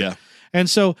creature. Yeah. And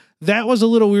so that was a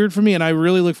little weird for me, and I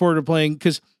really look forward to playing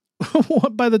because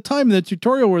by the time the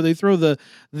tutorial where they throw the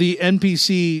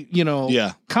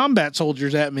NPC, combat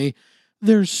soldiers at me,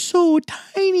 they're so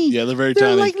tiny. Yeah, they're very they're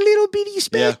tiny. They're like little bitty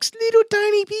specks, little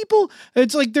tiny people.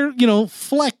 It's like they're,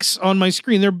 flecks on my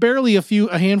screen. They're barely a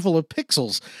handful of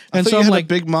pixels. And so I'm like, a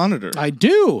big monitor. I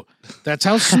do. That's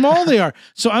how small they are.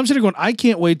 So I'm sitting going, I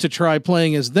can't wait to try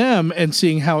playing as them and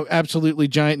seeing how absolutely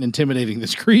giant and intimidating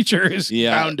this creature is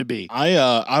bound to be.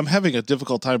 I'm having a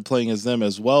difficult time playing as them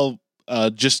as well.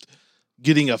 Just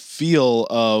getting a feel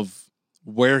of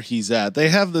where he's at. They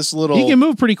have this little. He can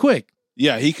move pretty quick.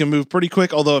 Yeah, he can move pretty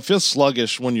quick, although it feels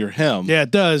sluggish when you're him. Yeah,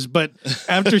 it does. But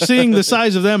after seeing the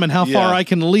size of them and how far I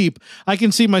can leap, I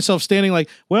can see myself standing like,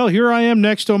 well, here I am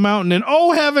next to a mountain, and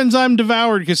oh heavens, I'm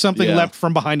devoured because something leapt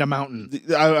from behind a mountain.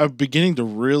 I'm beginning to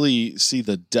really see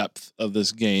the depth of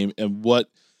this game and what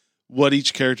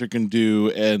each character can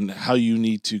do and how you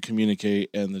need to communicate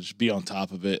and just be on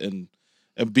top of it and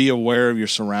be aware of your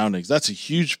surroundings. That's a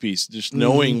huge piece, just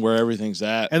knowing where everything's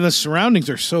at. And the surroundings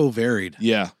are so varied.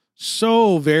 Yeah.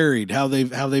 So varied how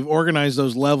they've organized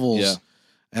those levels. Yeah.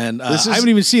 And I haven't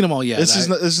even seen them all yet. This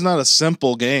is not a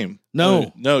simple game.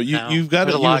 No. You've got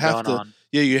to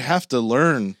you have to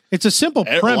learn. It's a simple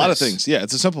premise. A lot of things. Yeah,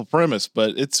 it's a simple premise,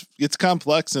 but it's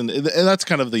complex and that's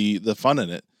kind of the fun in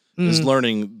it. Is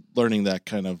learning that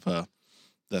kind of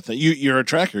that thing. You're a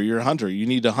tracker, you're a hunter. You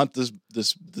need to hunt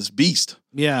this beast.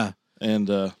 Yeah. And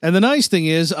the nice thing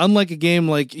is, unlike a game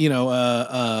like,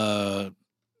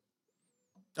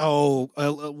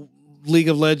 League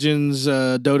of Legends,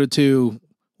 Dota 2,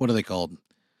 what are they called?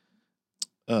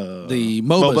 The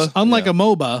MOBAs. Unlike a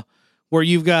MOBA, where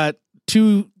you've got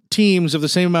two teams of the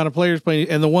same amount of players playing,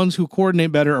 and the ones who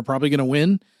coordinate better are probably going to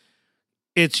win.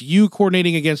 It's you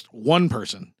coordinating against one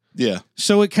person. Yeah.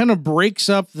 So it kind of breaks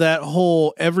up that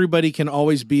whole everybody can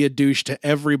always be a douche to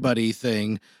everybody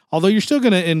thing. Although you're still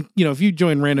going to, if you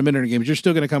join random internet games, you're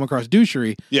still going to come across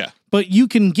douchery. Yeah. But you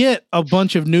can get a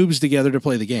bunch of noobs together to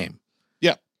play the game.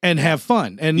 Yeah. And have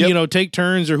fun. And, take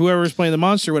turns or whoever's playing the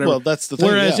monster or whatever. Well, that's the thing.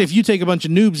 Whereas if you take a bunch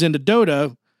of noobs into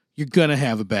Dota, you're going to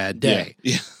have a bad day.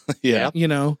 Yeah.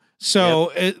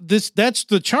 So that's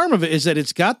the charm of it, is that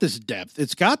it's got this depth.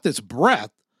 It's got this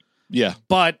breadth. Yeah.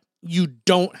 But you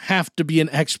don't have to be an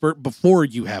expert before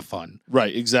you have fun.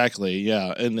 Right, exactly.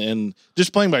 Yeah. And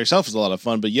just playing by yourself is a lot of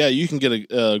fun, but yeah, you can get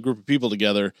a group of people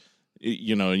together,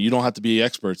 and you don't have to be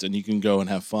experts and you can go and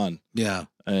have fun. Yeah.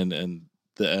 And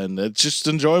it's just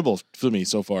enjoyable for me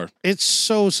so far. It's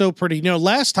so pretty.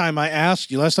 Last time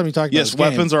you talked about yes,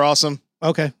 weapons are awesome.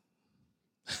 Okay.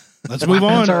 Let's move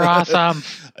on. Weapons are awesome.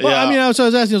 Well, I was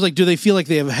asking, I was like, do they feel like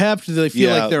they have heft? Do they feel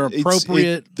like they're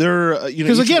appropriate? They're,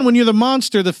 because again, when you're the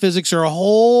monster, the physics are a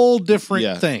whole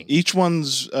different thing. Each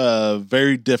one's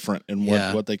very different in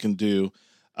what they can do.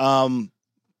 The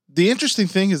interesting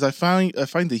thing is I find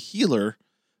the healer,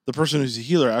 the person who's a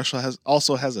healer, actually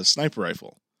also has a sniper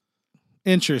rifle.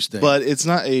 Interesting. But it's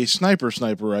not a sniper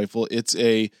rifle. It's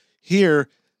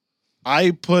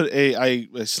I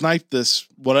sniped this,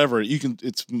 whatever.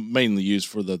 It's mainly used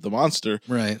for the monster.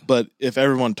 Right. But if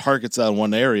everyone targets that in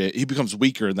one area, he becomes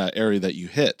weaker in that area that you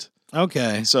hit.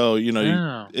 Okay. So,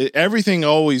 everything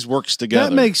always works together.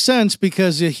 That makes sense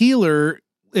because the healer,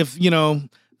 the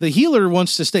healer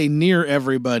wants to stay near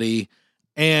everybody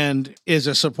and is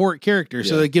a support character.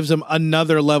 So that gives them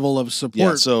another level of support.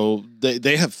 Yeah, so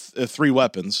they have 3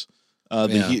 weapons,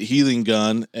 healing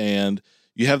gun, and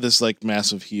you have this like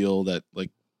massive heal that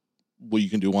you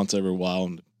can do once every while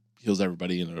and heals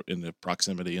everybody in the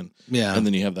proximity, and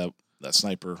then you have that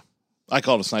sniper. I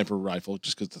call it a sniper rifle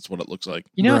just because that's what it looks like.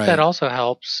 What that also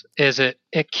helps is it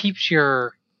keeps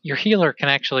your healer can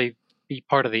actually be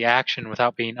part of the action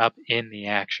without being up in the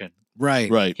action.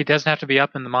 Right. He doesn't have to be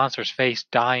up in the monster's face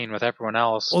dying with everyone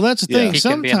else. Well, that's the thing. He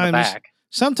can be in the back.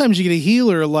 Sometimes you get a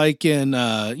healer like in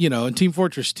in Team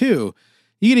Fortress 2.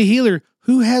 You get a healer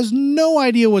who has no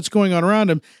idea what's going on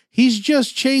around him. He's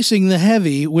just chasing the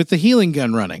heavy with the healing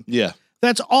gun running. Yeah.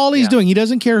 That's all he's doing. He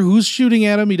doesn't care who's shooting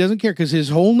at him. He doesn't care because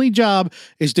his only job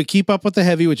is to keep up with the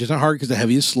heavy, which isn't hard because the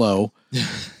heavy is slow,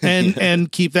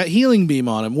 and keep that healing beam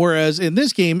on him. Whereas in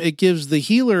this game, it gives the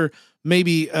healer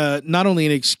maybe not only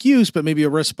an excuse, but maybe a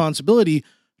responsibility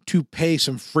to pay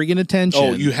some friggin' attention.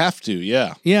 Oh, you have to,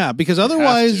 yeah. Yeah, because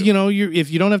otherwise,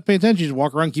 if you don't have to pay attention, you just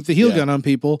walk around, keep the heal gun on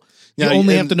people. You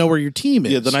only have to know where your team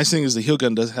is. Yeah, the nice thing is the heal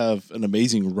gun does have an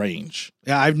amazing range.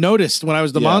 Yeah, I've noticed when I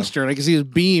was the monster, and I can see his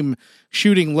beam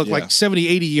shooting look like 70,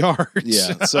 80 yards.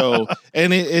 Yeah, so,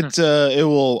 and it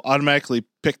will automatically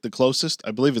pick the closest.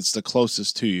 I believe it's the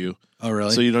closest to you. Oh,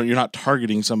 really? So you're not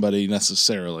targeting somebody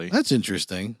necessarily. That's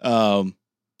interesting.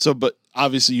 But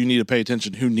obviously you need to pay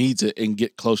attention who needs it and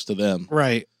get close to them.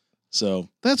 Right. So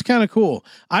that's kind of cool.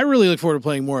 I really look forward to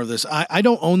playing more of this. I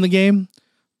don't own the game.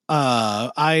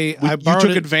 I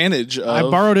took advantage of, I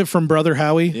borrowed it from Brother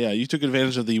Howie. Yeah, you took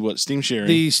advantage of the Steam sharing.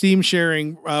 The Steam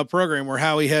sharing program where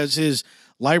Howie has his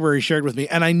library shared with me,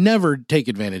 and I never take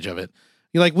advantage of it.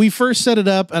 We first set it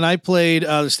up, and I played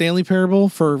the Stanley Parable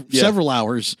for several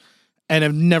hours, and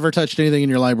have never touched anything in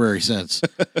your library since.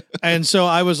 And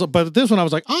so but this one I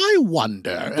was like, I wonder.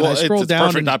 And I scrolled down.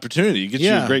 It's a perfect opportunity. It gets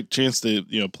you a great chance to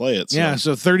play it. So. Yeah,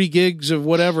 so 30 gigs of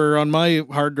whatever on my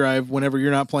hard drive. Whenever you're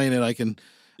not playing it, I can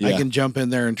jump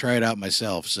in there and try it out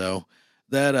myself. So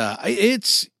that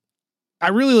I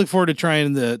really look forward to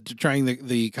trying the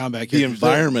combat characters. The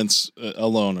environments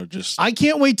alone are just. I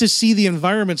can't wait to see the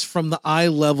environments from the eye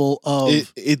level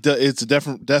of. It's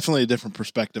definitely a different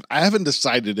perspective. I haven't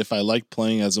decided if I like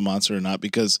playing as a monster or not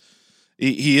because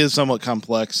he is somewhat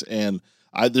complex, and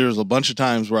there's a bunch of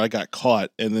times where I got caught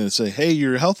and then say, "Hey,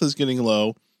 your health is getting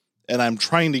low," and I'm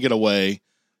trying to get away,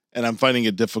 and I'm finding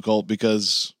it difficult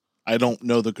because I don't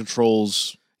know the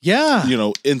controls. Yeah,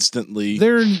 instantly.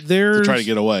 They're to try to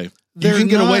get away. You can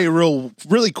get away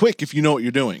really quick if you know what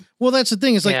you're doing. Well, that's the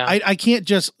thing. It's like I can't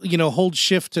just hold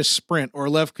shift to sprint or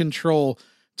left control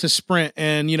to sprint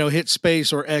and hit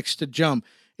space or X to jump.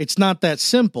 It's not that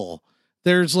simple.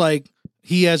 There's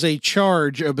he has a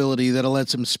charge ability that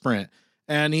lets him sprint,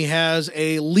 and he has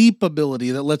a leap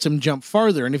ability that lets him jump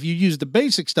farther. And if you use the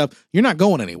basic stuff, you're not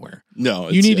going anywhere. No,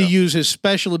 you need to use his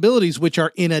special abilities, which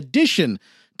are in addition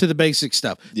to the basic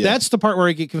stuff. Yeah. That's the part where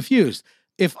I get confused.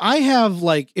 If I have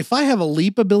a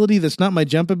leap ability that's not my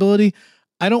jump ability,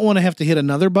 I don't want to have to hit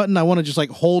another button. I want to just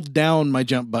hold down my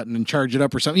jump button and charge it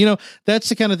up or something. That's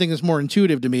the kind of thing that's more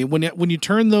intuitive to me. When you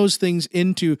turn those things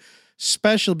into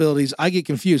special abilities, I get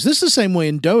confused. This is the same way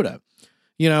in Dota.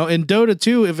 In Dota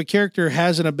 2, if a character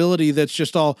has an ability that's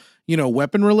just all,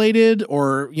 weapon related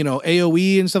or,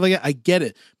 AoE and stuff like that, I get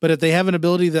it. But if they have an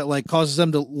ability that causes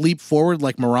them to leap forward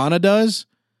like Mirana does,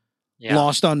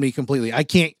 lost on me completely. I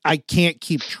can't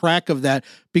keep track of that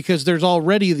because there's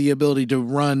already the ability to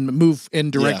move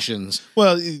in directions. Yeah.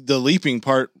 Well, the leaping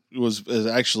part is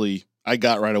actually I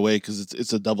got right away because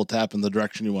it's a double tap in the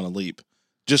direction you want to leap.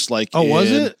 Just like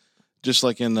was it? Just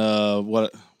like in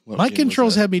what my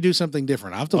controls had me do something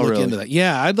different. I have to look into that.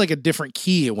 Yeah, I had a different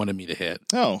key it wanted me to hit.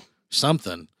 Oh,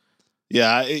 something.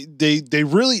 Yeah, they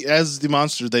really, as the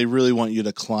monster, they really want you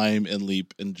to climb and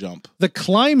leap and jump. The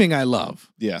climbing I love.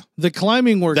 Yeah. The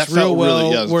climbing works real well.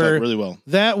 It felt really well.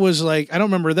 That was I don't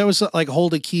remember, that was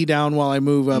hold a key down while I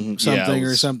move up something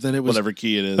or something. It was whatever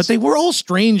key it is. But they were all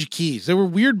strange keys. They were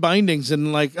weird bindings,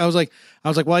 and I was like,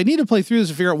 well, I need to play through this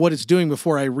to figure out what it's doing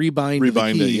before I rebind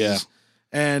the keys. It, yeah.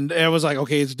 And I was like,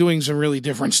 okay, it's doing some really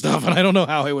different stuff, and I don't know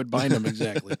how I would bind them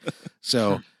exactly.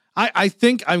 So I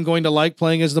think I'm going to like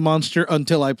playing as the monster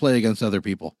until I play against other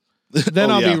people. Then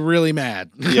I'll be really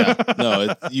mad. Yeah,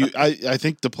 no, I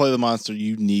think to play the monster,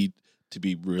 you need to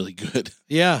be really good.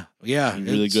 Yeah,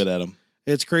 really good at them.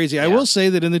 It's crazy. Yeah. I will say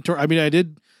that in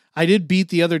the I did beat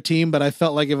the other team, but I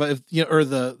felt like in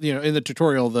the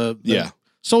tutorial the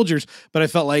soldiers, but I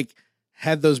felt like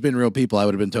had those been real people, I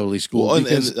would have been totally schooled. Well,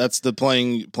 and that's the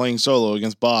playing solo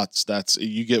against bots.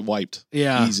 You get wiped.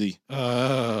 Yeah, easy.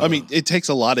 I mean, it takes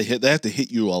a lot of hit. They have to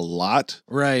hit you a lot,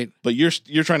 right? But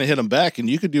you're trying to hit them back, and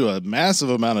you could do a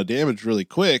massive amount of damage really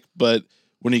quick. But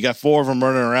when you got 4 of them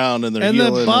running around and they're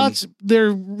healing, the bots,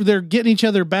 they're getting each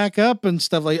other back up and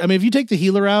stuff like. I mean, if you take the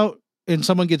healer out and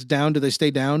someone gets down, do they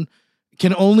stay down?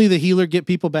 Can only the healer get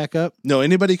people back up? No,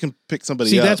 anybody can pick somebody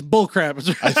up. See, that's bullcrap.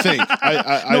 I think.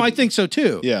 I think so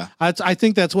too. Yeah. I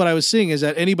think that's what I was seeing is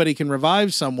that anybody can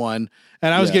revive someone.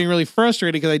 And I was getting really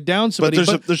frustrated because I downed somebody.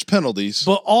 But there's penalties.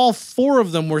 But all 4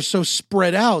 of them were so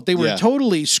spread out. They were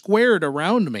totally squared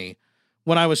around me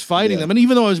when I was fighting them. And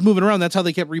even though I was moving around, that's how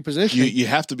they kept repositioning. You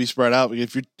have to be spread out.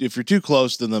 If you're too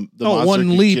close, then the monster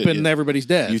one leap and everybody's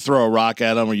dead. You throw a rock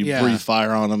at them or you breathe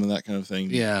fire on them and that kind of thing.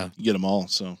 Yeah. You get them all.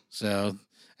 So.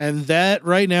 And that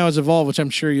right now is Evolve, which I'm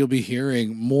sure you'll be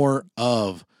hearing more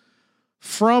of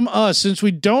from us. Since we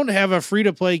don't have a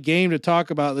free-to-play game to talk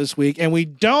about this week, and we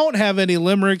don't have any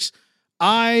limericks,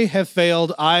 I have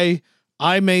failed. I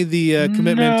made the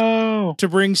commitment to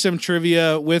bring some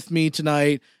trivia with me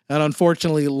tonight, and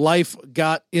unfortunately, life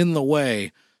got in the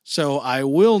way. So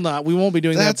we won't be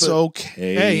doing that. That's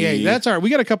okay. Hey, that's all right. We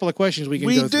got a couple of questions we can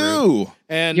go through. We do.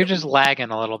 And you're just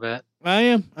lagging a little bit.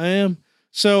 I am.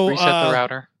 So reset the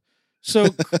router. So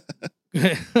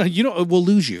we'll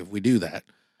lose you if we do that.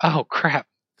 Oh crap.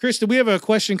 Chris, do we have a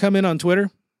question come in on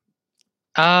Twitter?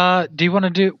 Do you want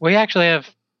to do? We actually have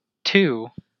two.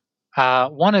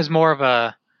 One is more of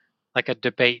a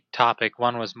debate topic.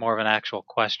 One was more of an actual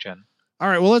question. All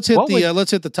right. Well, let's hit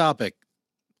the topic.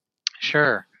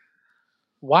 Sure.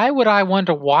 Why would I want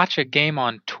to watch a game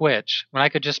on Twitch when I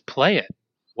could just play it?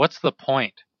 What's the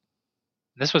point?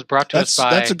 This was brought to us by.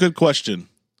 That's a good question.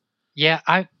 Yeah,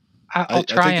 I'll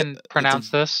try and pronounce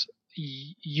this.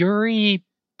 Yuri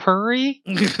Puri.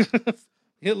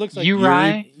 It looks like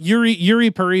Yuri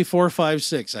Puri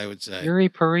 456. I would say Yuri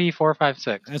Puri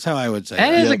 456. That's how I would say.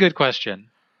 That is a good question.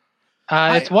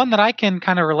 It's one that I can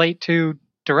kind of relate to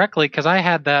directly because I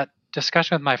had that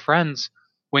discussion with my friends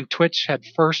when Twitch had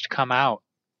first come out.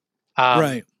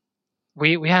 Right.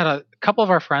 We had a couple of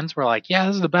our friends were like, "Yeah,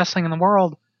 this is the best thing in the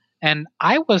world," and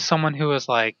I was someone who was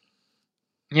like,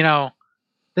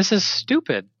 this is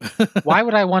stupid. Why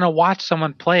would I want to watch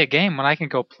someone play a game when I can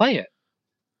go play it?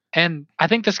 And I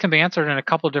think this can be answered in a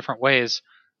couple of different ways.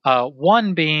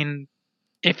 One being,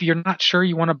 if you're not sure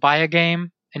you want to buy a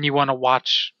game and you want to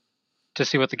watch to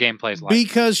see what the gameplay is like.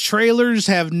 Because trailers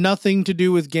have nothing to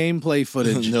do with gameplay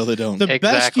footage. No, they don't. The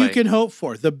best you can hope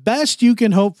for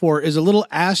is a little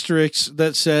asterisk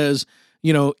that says,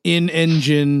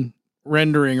 in-engine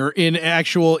rendering or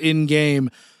in-game.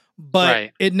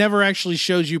 But it never actually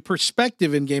shows you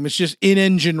perspective in game. It's just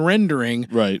in-engine rendering,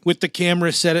 right? With the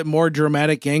camera set at more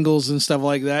dramatic angles and stuff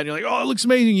like that. And you're like, oh, it looks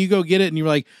amazing. You go get it, and you're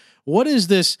like, what is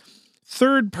this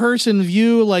third-person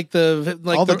view? All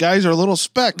the guys are little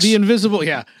specks. The invisible,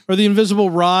 or the invisible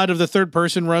rod of the third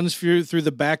person runs through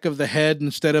the back of the head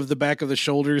instead of the back of the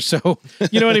shoulders. So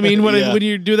you know what I mean? When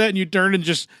you do that and you turn and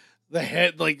just the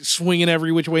head swinging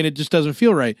every which way, and it just doesn't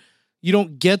feel right. You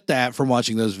don't get that from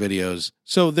watching those videos.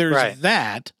 So there's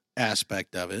that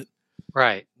aspect of it.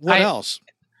 Right. What else?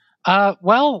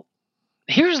 Well,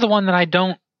 here's the one that I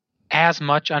don't as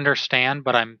much understand,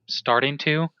 but I'm starting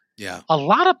to. Yeah. A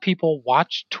lot of people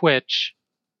watch Twitch.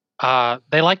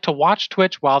 They like to watch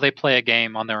Twitch while they play a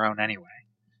game on their own anyway.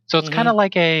 So it's kind of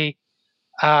like a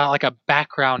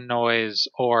background noise,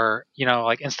 or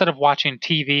instead of watching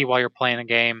TV while you're playing a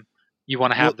game, you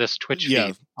want to have this Twitch feed.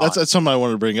 Yeah, that's something I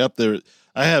wanted to bring up there.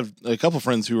 I have a couple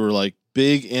friends who are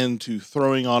big into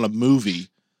throwing on a movie.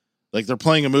 They're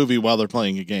playing a movie while they're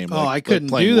playing a game. I couldn't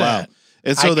do that. WoW.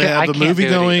 And so they have the movie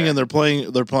going and they're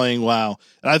playing WoW.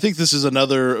 And I think this is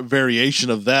another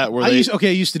variation of that where I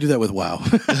used to do that with WoW.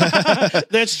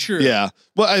 That's true. Yeah.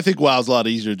 Well, I think WoW's a lot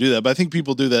easier to do that, but I think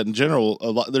people do that in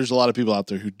general. There's a lot of people out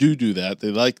there who do that. They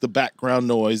like the background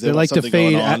noise. They like to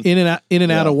fade in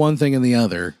and out of one thing and the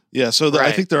other. Yeah. So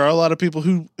I think there are a lot of people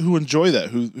who enjoy that,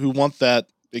 who want that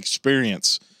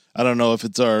experience. I don't know if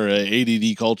it's our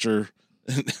ADD culture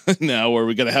now where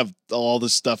we're going to have all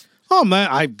this stuff. Oh man,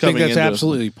 I think that's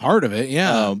absolutely part of it.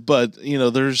 Yeah, but I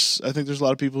think there's a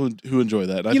lot of people who enjoy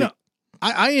that.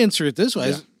 I answer it this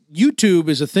way: YouTube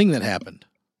is a thing that happened.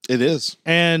 It is,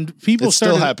 and people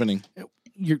still happening.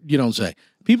 You don't say.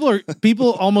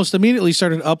 People almost immediately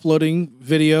started uploading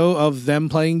video of them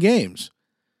playing games.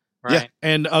 Right. Yeah,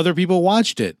 and other people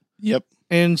watched it. Yep.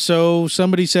 And so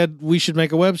somebody said we should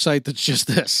make a website that's just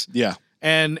this. Yeah,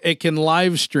 and it can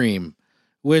live stream.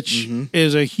 Which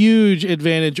is a huge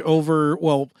advantage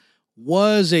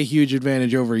was a huge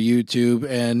advantage over YouTube,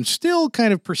 and still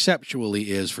kind of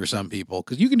perceptually is for some people,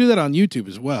 because you can do that on YouTube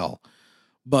as well.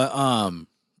 But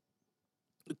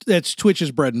that's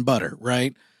Twitch's bread and butter,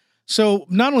 right? So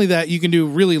not only that, you can do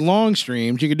really long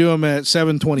streams. You can do them at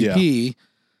 720p,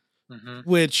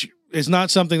 which is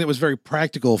not something that was very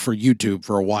practical for YouTube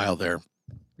for a while there.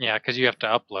 Yeah, because you have to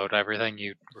upload everything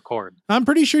you record. I'm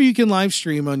pretty sure you can live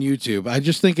stream on YouTube. I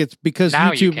just think it's because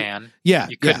now YouTube... you can. Yeah.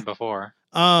 You couldn't before.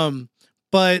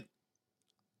 But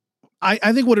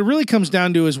I think what it really comes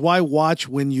down to is why watch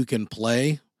when you can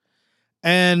play.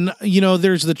 And,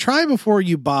 there's the try before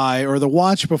you buy or the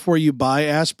watch before you buy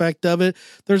aspect of it.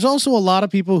 There's also a lot of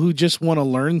people who just want to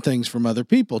learn things from other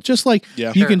people. Just like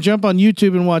you can jump on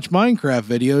YouTube and watch Minecraft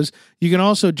videos. You can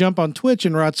also jump on Twitch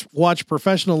and watch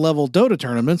professional level Dota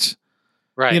tournaments.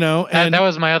 Right. And that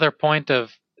was my other point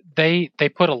of they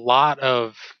put a lot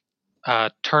of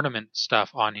tournament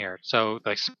stuff on here. So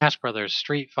like Smash Brothers,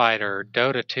 Street Fighter,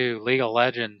 Dota 2, League of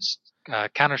Legends,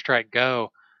 Counter-Strike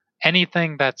Go,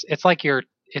 anything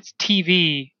it's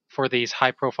TV for these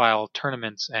high-profile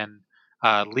tournaments and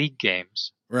league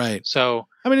games. Right. So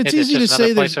I mean, it's easy to just say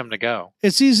another place for them to go.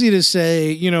 It's easy to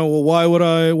say, well, why would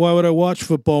I watch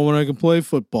football when I can play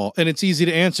football? And it's easy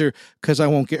to answer because I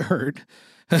won't get hurt.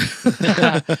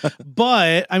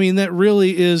 But I mean, that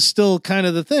really is still kind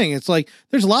of the thing. It's like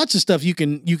there's lots of stuff you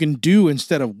can do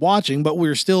instead of watching, but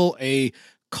we're still a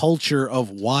culture of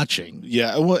watching.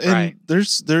 Yeah, well, and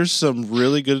there's some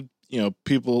really good,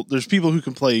 people. There's people who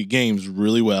can play games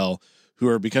really well who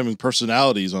are becoming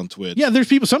personalities on Twitch. Yeah, there's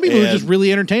some people who are just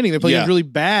really entertaining. They're playing really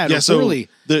bad or poorly.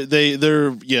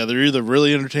 They're either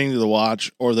really entertaining to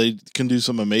watch or they can do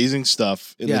some amazing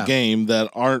stuff in the game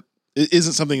that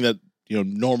isn't something that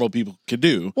normal people could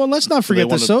do. Well, let's not forget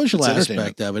the social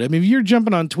aspect of it. I mean, if you're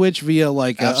jumping on Twitch via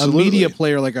like a media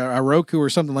player like a Roku or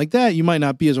something like that, you might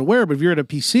not be as aware, but if you're at a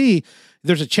PC,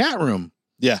 there's a chat room.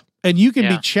 Yeah. And you can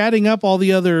be chatting up all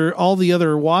the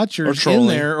other watchers in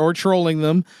there or trolling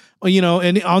them,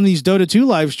 and on these Dota 2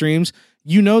 live streams,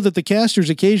 that the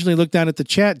casters occasionally look down at the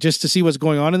chat just to see what's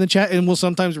going on in the chat and will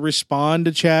sometimes respond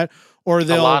to chat. Or a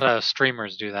lot of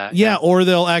streamers do that. Yeah, or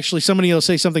somebody will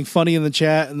say something funny in the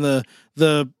chat and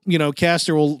the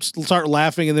caster will start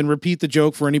laughing and then repeat the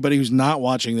joke for anybody who's not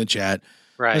watching the chat.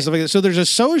 Right. And stuff like that. So there's a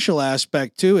social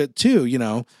aspect to it too,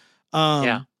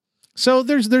 So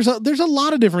there's a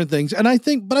lot of different things. And I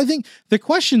think the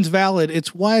question's valid.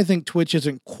 It's why I think Twitch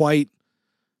isn't quite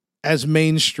as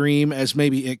mainstream as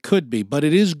maybe it could be, but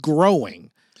it is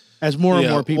growing as more and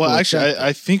more people. Well, actually,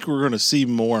 I think we're going to see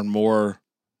more and more,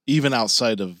 even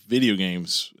outside of video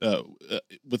games,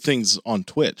 with things on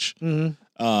Twitch. Mm-hmm.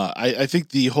 I think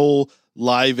the whole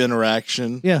live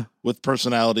interaction with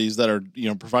personalities that are,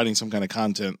 providing some kind of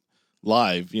content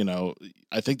live,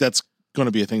 I think that's going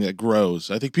to be a thing that grows.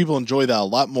 I think people enjoy that a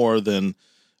lot more than,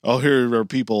 here are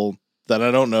people that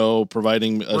I don't know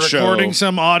providing a show. Recording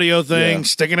some audio thing,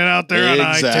 sticking it out there on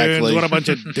iTunes. What a bunch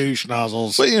of douche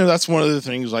nozzles. But, that's one of the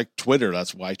things like Twitter.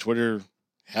 That's why Twitter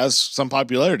has some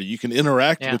popularity. You can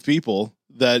interact with people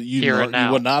that you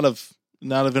would not have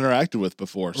interacted with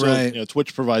before. So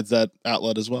Twitch provides that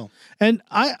outlet as well. And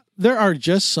there are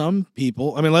just some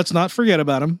people, I mean, let's not forget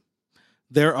about them.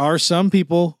 There are some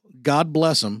people, God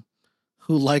bless them,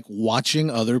 who like watching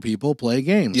other people play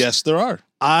games. Yes, there are.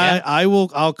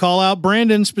 I'll call out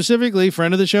Brandon specifically,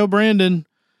 friend of the show, Brandon.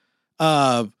 It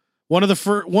might have been one of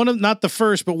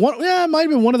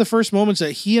the first moments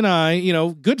that he and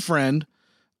I, good friend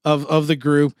of the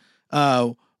group,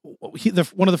 one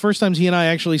of the first times he and I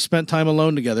actually spent time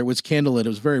alone together was candlelit. It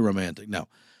was very romantic. No,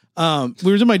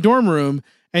 we was in my dorm room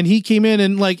and he came in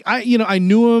and I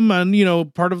knew him on,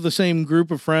 part of the same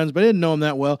group of friends, but I didn't know him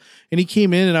that well. And he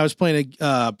came in and I was playing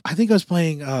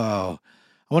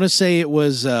I want to say it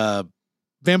was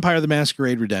Vampire the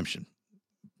Masquerade Redemption.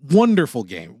 Wonderful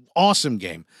game. Awesome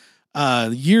game.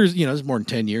 Years, it's more than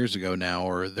 10 years ago now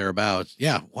or thereabouts.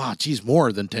 Yeah. Wow. Geez,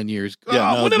 more than 10 years.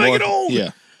 Yeah. When did I get old?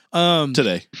 Yeah.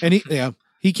 Today. And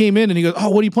he came in and he goes, "Oh,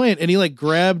 what are you playing?" And he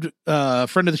grabbed a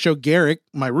friend of the show, Garrick,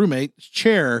 my roommate's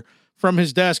chair from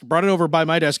his desk, brought it over by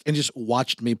my desk and just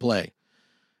watched me play.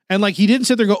 And he didn't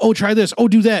sit there and go, "Oh, try this. Oh,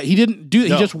 do that." He didn't do it.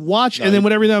 No. He just watched. And then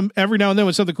every now and then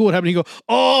when something cool would happen, he'd go,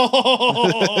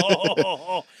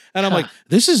 "Oh," and I'm like,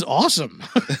 "This is awesome."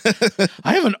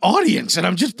 I have an audience and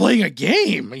I'm just playing a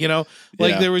game,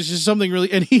 there was just something really,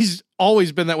 and he's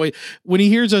always been that way. When he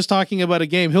hears us talking about a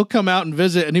game, he'll come out and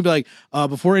visit and he'll be like,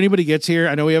 "Before anybody gets here,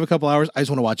 I know we have a couple hours. I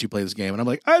just want to watch you play this game." And I'm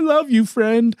like, "I love you,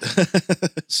 friend."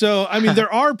 So, I mean,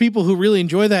 there are people who really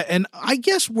enjoy that. And I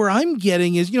guess where I'm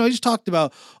getting is, I just talked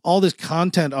about all this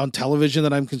content on television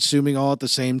that I'm consuming all at the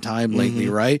same time lately,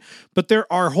 right? But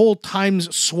there are whole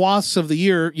swaths of the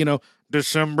year,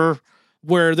 December,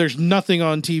 where there's nothing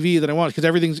on TV that I want because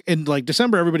everything's in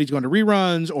December, everybody's going to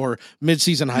reruns or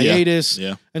mid-season hiatus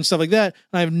and stuff like that.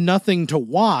 And I have nothing to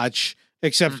watch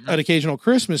except an occasional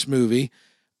Christmas movie.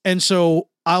 And so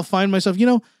I'll find myself,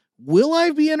 will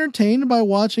I be entertained by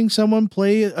watching someone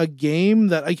play a game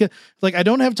that I can, I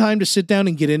don't have time to sit down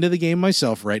and get into the game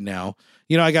myself right now.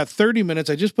 I got 30 minutes.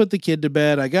 I just put the kid to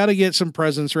bed. I got to get some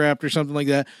presents wrapped or something like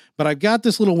that. But I've got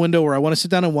this little window where I want to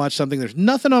sit down and watch something. There's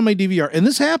nothing on my DVR. And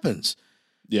this happens.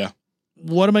 Yeah.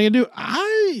 What am I going to do?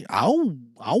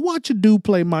 I'll watch a dude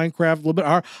play Minecraft a little bit.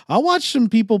 I'll watch some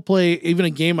people play even a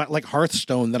game like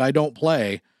Hearthstone that I don't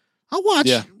play. I'll watch.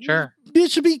 Yeah, sure.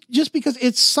 It should be just because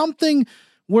it's something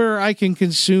where I can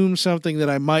consume something that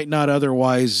I might not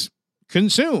otherwise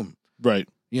consume. Right.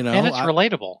 You know, and it's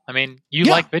relatable. I mean, you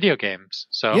Yeah. like video games,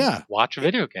 so Yeah. watch a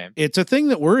video game. it's a thing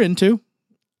that we're into.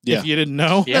 Yeah. If you didn't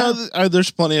know. Yeah. There's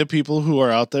plenty of people who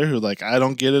are out there who like, I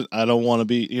don't get it. I don't want to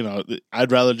be,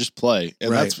 I'd rather just play.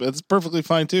 And Right. that's perfectly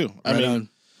fine too. I Right mean, on.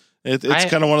 it's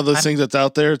kind of one of those things that's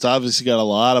out there. It's obviously got a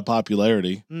lot of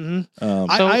popularity. Mm-hmm.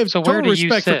 So- I have so where total do you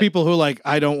respect for sit? people who like,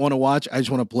 I don't want to watch, I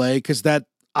just want to play, because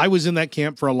I was in that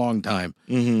camp for a long time.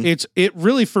 Mhm. It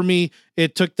really, for me,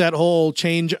 it took that whole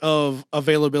change of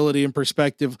availability and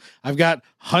perspective. I've got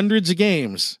hundreds of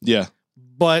games, Yeah.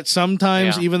 but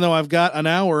sometimes, Yeah. even though I've got an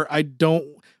hour, I don't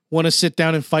want to sit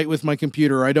down and fight with my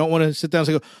computer. I don't want to sit down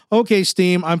and say, okay,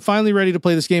 Steam, I'm finally ready to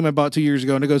play this game I bought 2 years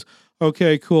ago. And it goes,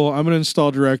 okay, cool. I'm going to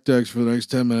install DirectX for the next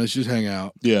 10 minutes. Just hang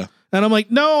out. Yeah. And I'm like,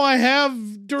 no, I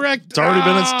have Direct. It's already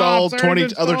been installed it's already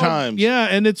 20 other times. Yeah,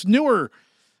 and it's newer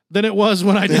than it was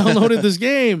when I downloaded this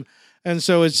game. And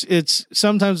so it's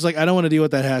sometimes like, I don't want to deal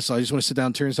with that hassle. I just want to sit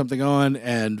down, turn something on,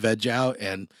 and veg out,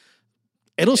 and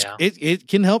it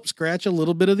can help scratch a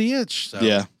little bit of the itch. So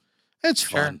Yeah. it's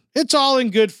fun. It's all in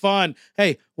good fun.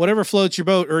 Hey, whatever floats your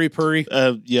boat, Uri Puri.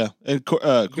 Yeah. And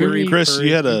Very, Chris, very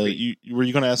you had very. were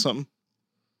you going to ask something?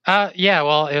 Yeah,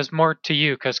 well, it was more to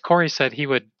you because Corey said he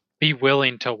would be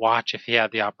willing to watch if he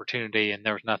had the opportunity and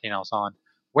there was nothing else on.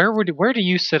 Where do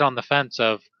you sit on the fence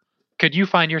of, could you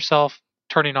find yourself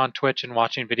turning on Twitch and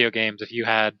watching video games if you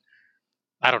had,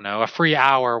 I don't know, a free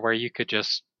hour where you could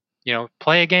just,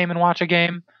 play a game and watch a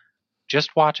game,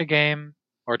 just watch a game,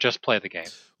 or just play the game?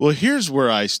 Well, here's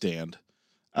where I stand.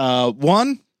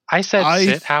 One, I said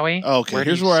sit, Howie. okay,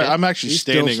 here's where I'm actually He's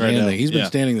still standing right now. He's been Yeah.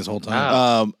 standing this whole time.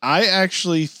 Ah. I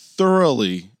actually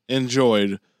thoroughly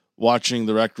enjoyed watching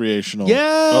the recreational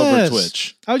Yes. over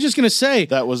Twitch. I was just gonna say.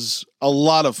 That was a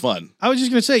lot of fun. I was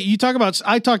just gonna say.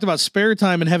 I talked about spare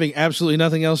time and having absolutely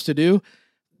nothing else to do.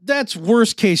 That's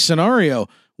worst case scenario.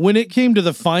 When it came to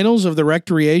the finals of the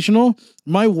recreational,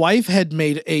 my wife had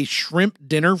made a shrimp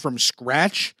dinner from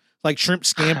scratch, like shrimp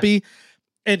scampi.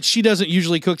 And she doesn't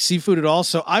usually cook seafood at all.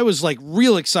 So I was like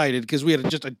real excited because we had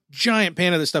just a giant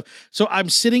pan of this stuff. So I'm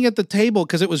sitting at the table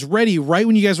because it was ready right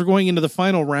when you guys were going into the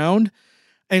final round.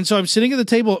 And so I'm sitting at the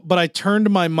table, but I turned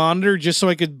my monitor just so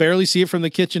I could barely see it from the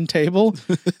kitchen table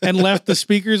and left the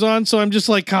speakers on. So I'm just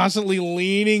like constantly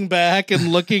leaning back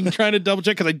and looking, trying to double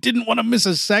check because I didn't want to miss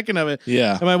a second of it.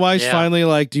 Yeah. And my wife's finally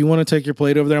like, do you want to take your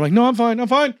plate over there? I'm like, no, I'm fine. It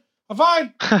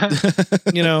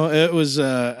was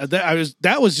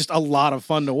that was just a lot of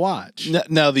fun to watch.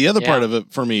 Now the other part of it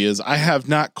for me is I have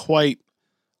not quite,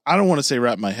 I don't want to say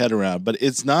wrap my head around, but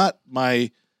it's not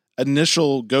my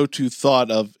initial go-to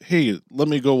thought of, hey, let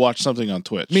me go watch something on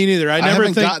Twitch. Me neither. I never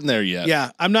haven't gotten there yet.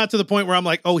 Yeah, I'm not to the point where I'm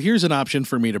like, oh, here's an option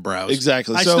for me to browse.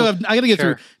 Exactly. I got to get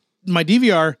through my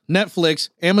DVR, Netflix,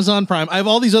 Amazon Prime. I have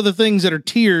all these other things that are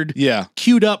tiered,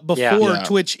 queued up before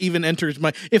Twitch even enters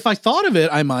my. If I thought of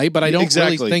it, I might, but I don't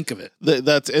really think of it.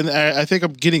 And I think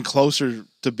I'm getting closer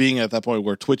to being at that point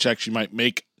where Twitch actually might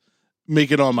make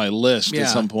it on my list at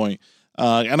some point.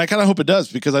 And I kind of hope it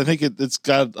does because I think it's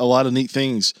got a lot of neat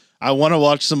things. I want to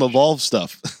watch some Evolve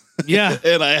stuff. Yeah.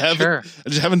 And I haven't. I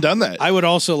just haven't done that. I would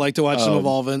also like to watch some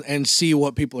Evolve and see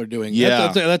what people are doing.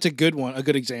 Yeah. That's a good one, a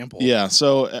good example. Yeah.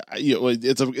 So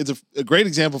it's a great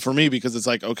example for me because it's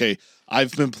like, okay,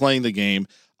 I've been playing the game.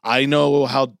 I know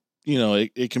how,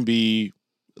 it can be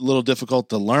a little difficult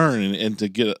to learn and to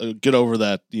get over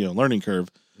that, learning curve.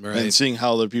 Right. And seeing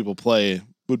how other people play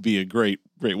would be a great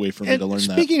way for me to learn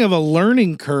that. Speaking of a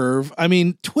learning curve, I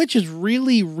mean, Twitch is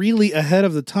really, really ahead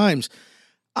of the times.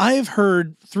 I've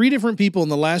heard 3 different people in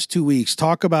the last 2 weeks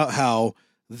talk about how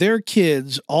their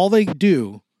kids, all they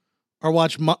do are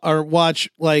watch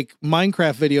like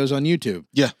Minecraft videos on YouTube.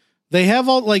 Yeah. They have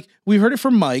we've heard it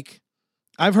from Mike.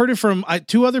 I've heard it from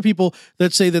 2 other people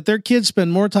that say that their kids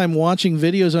spend more time watching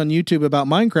videos on YouTube about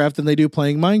Minecraft than they do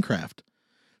playing Minecraft.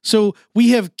 So we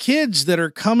have kids that are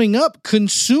coming up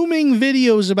consuming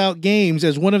videos about games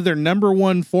as one of their number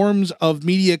one forms of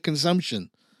media consumption.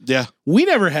 Yeah. We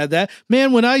never had that.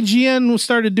 Man, when IGN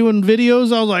started doing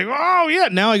videos, I was like, oh, yeah.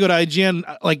 Now I go to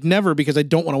IGN like never because I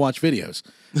don't want to watch videos.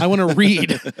 I want to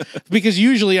read because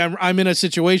usually I'm in a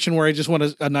situation where I just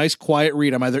want a nice quiet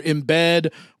read. I'm either in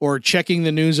bed or checking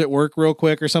the news at work real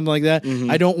quick or something like that.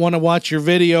 Mm-hmm. I don't want to watch your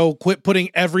video. Quit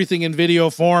putting everything in video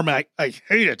form. I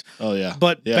hate it. Oh, yeah.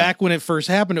 But back when it first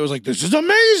happened, it was like, this is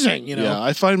amazing. Yeah,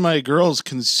 I find my girls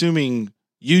consuming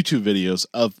YouTube videos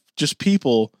of just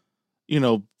people,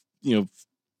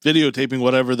 videotaping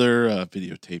whatever they're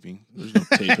videotaping. There's no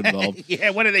tape involved. Yeah,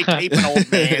 what are they taping,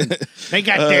 old man? They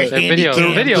got their video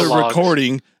they're logs.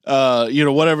 recording,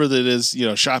 whatever that is,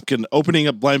 Shopkin, opening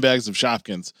up blind bags of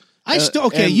Shopkins.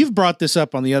 You've brought this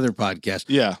up on the other podcast.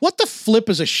 Yeah. What the flip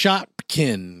is a Shopkin?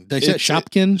 Shopkin. They said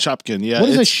Shopkin? Shopkin, yeah. What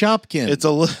is a Shopkin? It's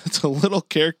a little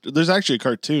character. There's actually a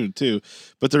cartoon too,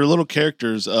 but they're little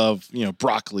characters of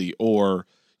broccoli or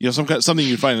something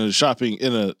you find in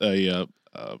a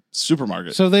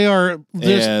supermarket. So they are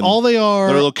And all they are.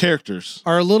 They're little characters.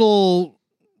 Are little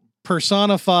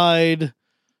personified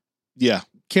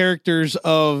characters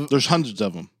of. There's hundreds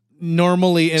of them.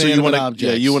 Normally inanimate objects.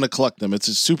 Yeah, you want to collect them. It's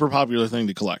a super popular thing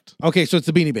to collect. Okay, so it's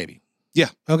the Beanie Baby. Yeah.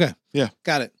 Okay. Yeah.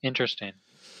 Got it. Interesting.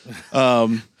 So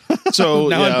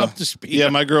now I'm up to speed. Yeah,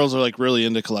 my girls are like really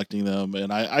into collecting them,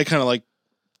 and I kind of like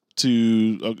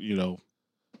to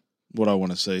what I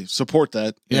want to say, support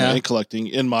that in collecting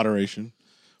in moderation.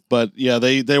 But yeah,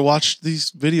 they watch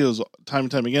these videos time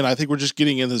and time again. I think we're just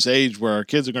getting in this age where our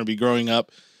kids are going to be growing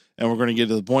up, and we're going to get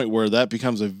to the point where that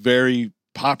becomes a very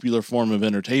popular form of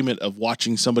entertainment of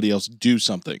watching somebody else do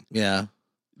something. Yeah.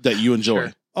 That you enjoy.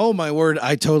 Sure. Oh my word!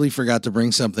 I totally forgot to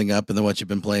bring something up in the What You've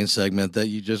Been Playing segment that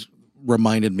you just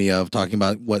reminded me of, talking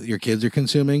about what your kids are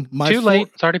consuming. Too late.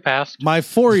 It's already passed. My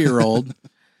 4-year-old,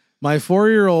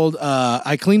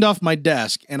 I cleaned off my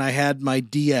desk and I had my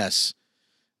DS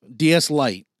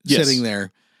Lite sitting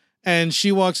there, and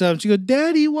she walks up and she goes,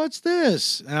 "Daddy, what's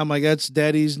this?" And I'm like, "That's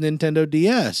Daddy's Nintendo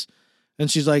DS."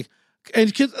 And she's like,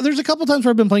 and there's a couple times where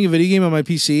I've been playing a video game on my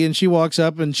PC, and she walks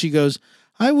up and she goes,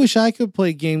 "I wish I could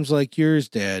play games like yours,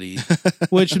 Daddy,"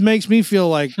 which makes me feel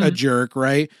like a jerk,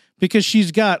 right? Because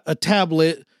she's got a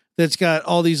tablet that's got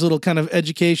all these little kind of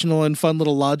educational and fun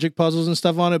little logic puzzles and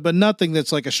stuff on it, but nothing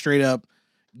that's like a straight up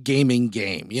gaming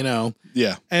game,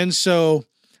 Yeah. And so,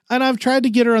 and I've tried to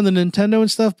get her on the Nintendo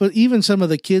and stuff, but even some of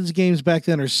the kids' games back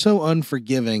then are so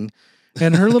unforgiving.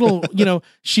 And her little,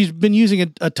 she's been using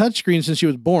a touchscreen since she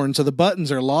was born, so the buttons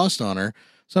are lost on her.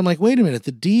 So I'm like, wait a minute,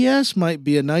 the DS might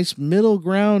be a nice middle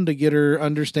ground to get her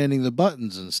understanding the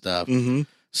buttons and stuff. Mm-hmm.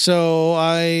 So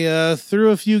I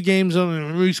threw a few games on a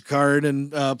memory card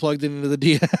and plugged it into the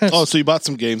DS. Oh, so you bought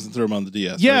some games and threw them on the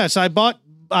DS? Yes, right?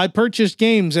 I purchased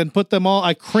games and put them all.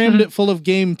 I crammed it full of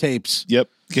game tapes. Yep,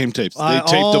 game tapes. They taped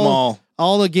them all.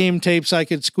 All the game tapes I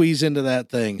could squeeze into that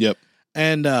thing. Yep.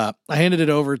 And I handed it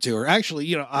over to her.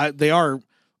 Actually, they are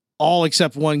all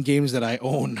except one games that I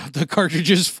own the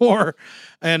cartridges for,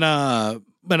 and I'm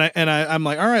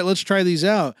like, all right, let's try these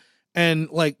out. And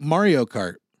like Mario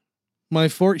Kart,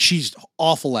 she's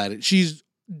awful at it. She's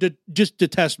just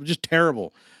detestable, just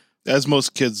terrible. As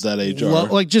most kids that age are.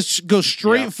 Like just go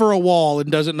straight for a wall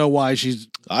and doesn't know why she's.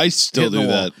 I still do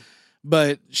that,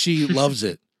 but she loves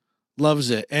it. Loves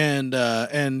it. And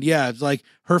yeah, it's like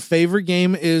her favorite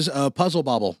game is Puzzle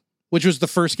Bobble, which was the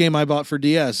first game I bought for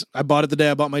DS. I bought it the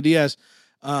day I bought my DS,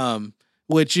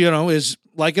 which, is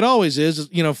like it always is.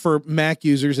 For Mac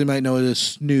users, they might know it as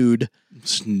Snood.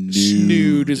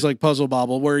 Snood is like Puzzle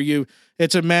Bobble, where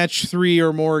it's a match 3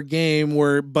 or more game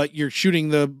but you're shooting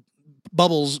the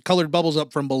colored bubbles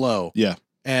up from below. Yeah.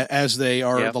 As they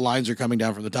are, the lines are coming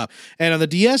down from the top. And on the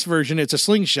DS version, it's a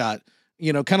slingshot.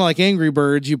 Kind of like Angry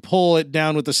Birds, you pull it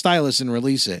down with the stylus and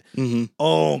release it. Mm-hmm.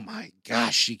 Oh my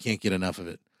gosh, she can't get enough of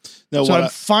it. No, so I'm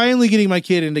finally getting my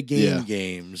kid into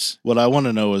games. What I want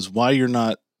to know is why you're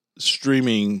not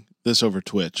streaming this over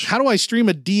Twitch. How do I stream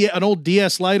an old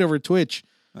DS Lite over Twitch?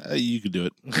 You could do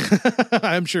it.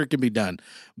 I'm sure it can be done.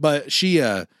 But she's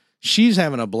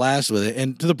having a blast with it,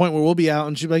 and to the point where we'll be out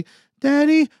and she'll be like,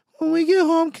 "Daddy, when we get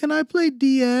home, can I play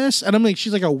DS?" And I'm like,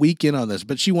 she's like a week in on this,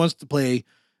 but she wants to play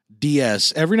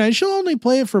DS every night. She'll only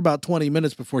play it for about 20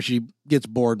 minutes before she gets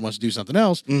bored and wants to do something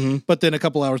else. Mm-hmm. But then a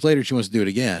couple hours later, she wants to do it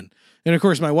again. And of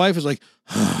course, my wife is like,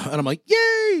 and I'm like,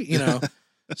 yay,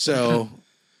 So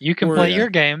you can play your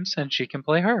games and she can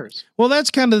play hers. Well, that's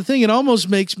kind of the thing. It almost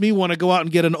makes me want to go out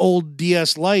and get an old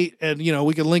DS Lite, and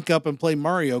we can link up and play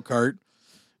Mario Kart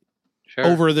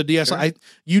over the DS. Sure.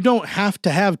 You don't have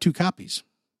to have 2 copies.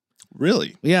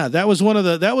 Really? Yeah, that was when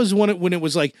it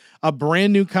was like a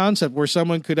brand new concept where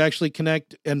someone could actually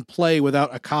connect and play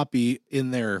without a copy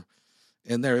in there.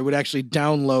 It would actually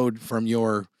download from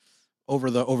your over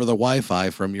the Wi-Fi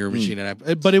from your machine,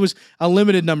 but it was a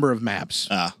limited number of maps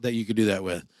that you could do that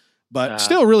with. But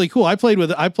still really cool. I played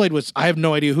with I have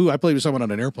no idea who. I played with someone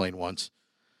on an airplane once.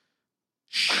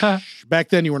 Back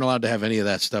then, you weren't allowed to have any of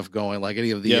that stuff going, like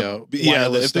any of the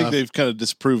I think they've kind of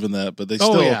disproven that, but they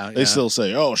still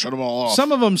say, "Oh, shut them all off."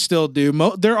 Some of them still do.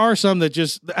 There are some that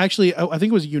just actually. I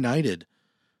think it was United.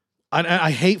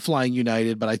 I hate flying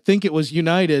United, but I think it was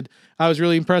United. I was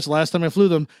really impressed. Last time I flew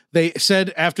them, they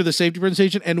said after the safety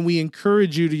presentation, "And we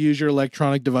encourage you to use your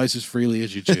electronic devices freely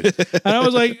as you choose." And I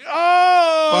was like,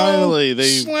 "Oh, finally,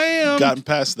 they've gotten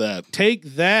past that."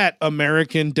 Take that,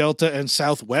 American, Delta, and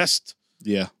Southwest.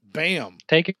 Yeah. Bam.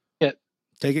 Take it.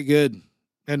 Take it good.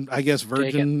 And I guess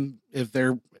Virgin, if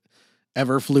they're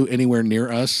ever flew anywhere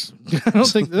near us, I don't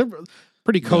think they're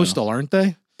pretty coastal, aren't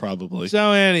they? Probably.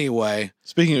 So anyway.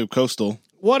 Speaking of coastal.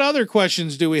 What other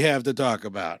questions do we have to talk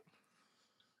about?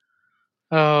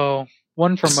 Oh,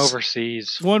 one from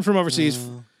overseas. One from overseas.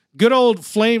 Good old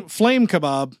flame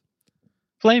kebab.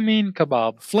 Flaming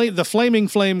kebab. The flaming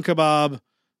flame kebab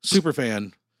super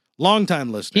fan. Long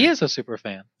time listener. He is a super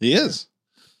fan. He is.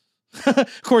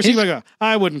 Of course, he might go,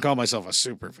 I wouldn't call myself a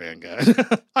super fan, guys.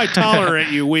 I tolerate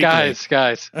you weekly.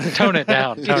 Guys, tone it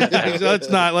down. let's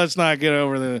not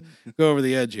go over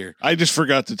the edge here. I just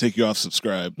forgot to take you off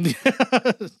subscribe.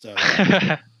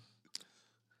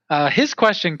 His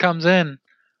question comes in.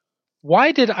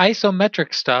 Why did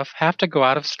isometric stuff have to go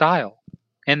out of style?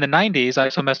 In the 90s,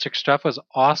 isometric stuff was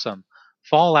awesome.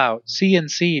 Fallout,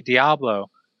 CNC, Diablo.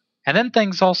 And then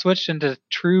things all switched into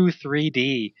true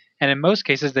 3D. And in most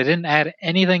cases, they didn't add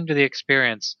anything to the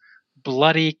experience.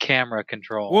 Bloody camera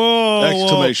control. Whoa!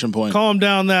 Exclamation point. Calm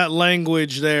down that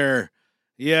language there.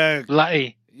 Yeah.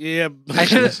 Bloody. Yeah. I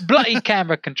should have bloody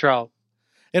camera control.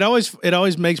 It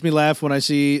always makes me laugh when I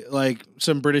see like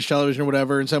some British television or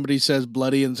whatever, and somebody says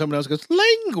bloody, and someone else goes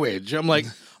language. I'm like,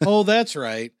 oh, that's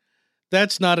right.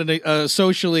 That's not a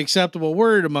socially acceptable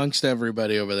word amongst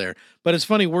everybody over there. But it's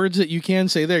funny, words that you can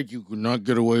say there, you could not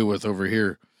get away with over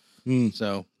here.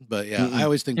 So, but yeah, I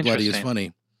always think bloody is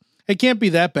funny. It can't be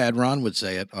that bad. Ron would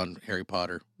say it on Harry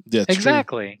Potter. Yeah,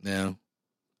 exactly. True.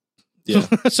 Yeah.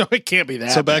 So it can't be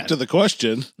that. So bad. back to the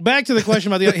question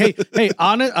about the hey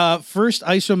on it. First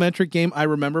isometric game I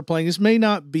remember playing. This may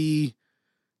not be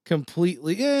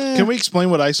completely. Can we explain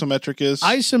what isometric is?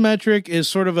 Isometric is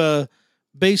sort of a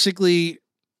basically,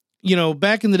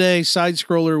 back in the day, side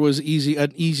scroller was an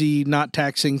easy, not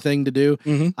taxing thing to do.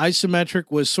 Mm-hmm. Isometric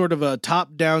was sort of a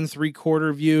top down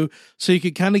 3/4 view, so you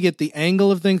could kind of get the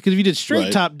angle of things. Because if you did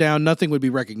straight top down, nothing would be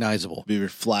recognizable. Be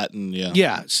flattened, yeah.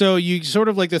 Yeah, so you sort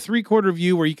of like the 3/4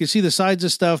 view where you could see the sides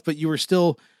of stuff, but you were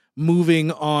still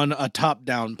moving on a top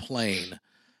down plane.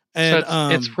 And so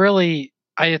it's really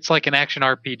it's like an action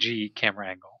RPG camera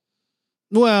angle.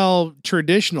 Well,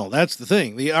 traditional. That's the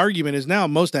thing. The argument is now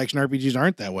most action RPGs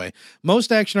aren't that way. Most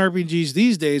action RPGs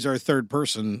these days are third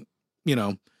person,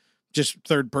 just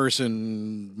third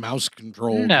person mouse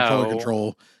control, controller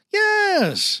control.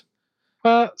 Yes.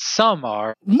 Some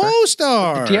are. Most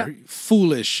are.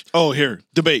 Foolish. Oh, here.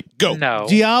 Debate. Go. No.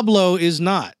 Diablo is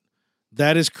not.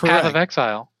 That is correct. Path of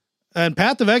Exile. And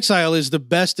Path of Exile is the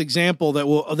best example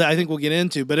that I think we'll get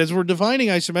into. But as we're defining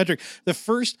isometric,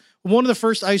 one of the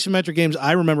first isometric games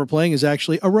I remember playing is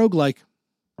actually a roguelike.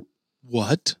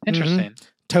 What? Interesting.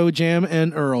 Toe Jam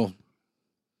and Earl.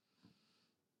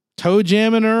 Toe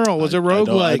Jam and Earl was a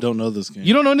roguelike. I don't know this game.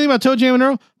 You don't know anything about Toe Jam and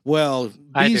Earl? Well,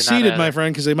 be seated, my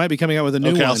friend, because they might be coming out with a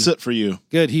new one. Okay, I'll sit for you.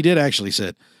 Good. He did actually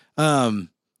sit.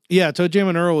 Yeah, Toe Jam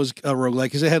and Earl was a roguelike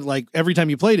because it had every time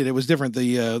you played it, it was different.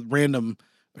 The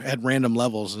had random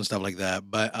levels and stuff like that.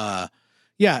 But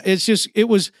yeah, it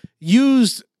was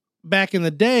used back in the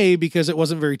day because it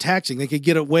wasn't very taxing. They could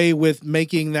get away with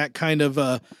making that kind of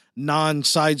a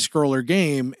non-side scroller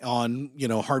game on,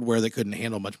 hardware that couldn't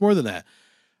handle much more than that.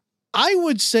 I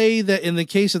would say that in the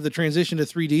case of the transition to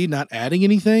 3D, not adding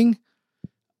anything,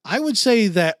 I would say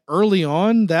that early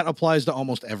on that applies to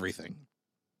almost everything.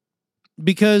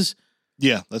 Because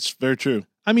yeah, that's very true.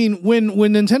 I mean, when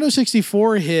Nintendo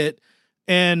 64 hit,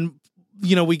 and,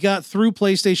 we got through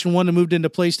PlayStation 1 and moved into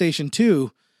PlayStation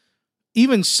 2,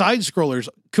 even side-scrollers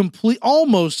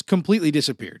almost completely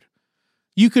disappeared.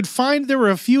 You could find, there were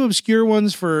a few obscure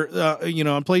ones for,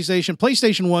 on PlayStation.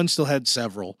 PlayStation 1 still had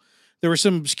several. There were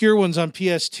some obscure ones on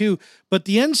PS2, but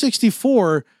the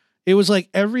N64, it was like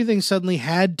everything suddenly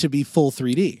had to be full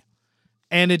 3D.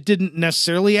 And it didn't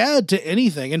necessarily add to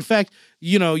anything. In fact,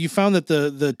 you found that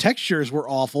the textures were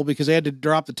awful because they had to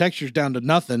drop the textures down to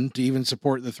nothing to even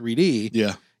support the 3D.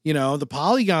 Yeah. The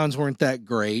polygons weren't that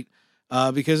great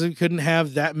because it couldn't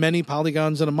have that many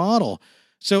polygons in a model.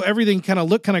 So everything kind of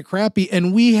looked kind of crappy.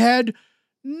 And we had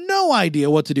no idea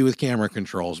what to do with camera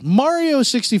controls. Mario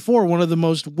 64, one of the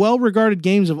most well-regarded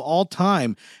games of all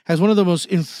time, has one of the most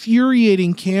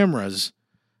infuriating cameras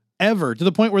ever, to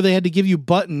the point where they had to give you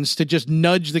buttons to just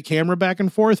nudge the camera back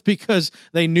and forth because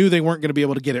they knew they weren't going to be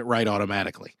able to get it right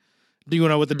automatically. Do you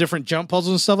know, with the different jump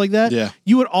puzzles and stuff like that? Yeah.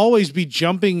 You would always be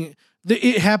jumping.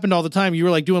 It happened all the time. You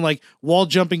were doing wall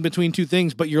jumping between two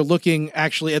things, but you're looking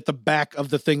actually at the back of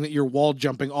the thing that you're wall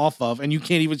jumping off of, and you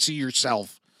can't even see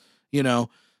yourself,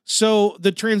 So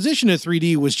the transition to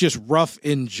 3D was just rough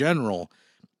in general.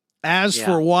 As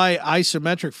for why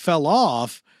isometric fell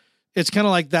off, it's kind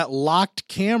of like that locked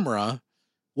camera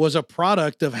was a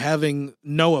product of having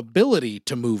no ability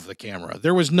to move the camera.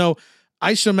 There was no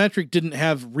isometric, didn't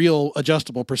have real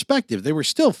adjustable perspective. They were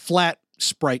still flat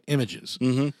sprite images.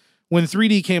 Mm-hmm. When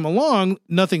 3D came along,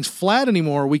 nothing's flat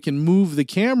anymore. We can move the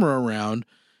camera around.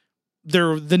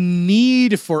 The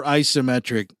need for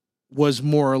isometric was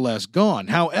more or less gone.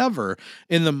 However,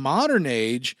 in the modern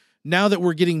age, now that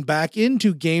we're getting back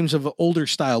into games of older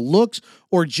style looks,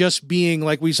 or just being,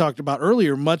 like we talked about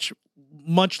earlier, much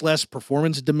less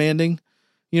performance demanding,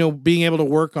 being able to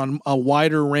work on a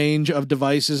wider range of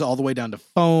devices all the way down to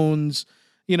phones,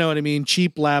 you know what I mean?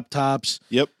 Cheap laptops,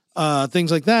 Yep.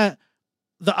 Things like that.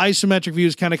 The isometric view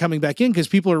is kind of coming back in because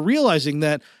people are realizing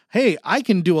that, hey, I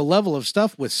can do a level of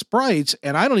stuff with sprites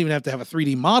and I don't even have to have a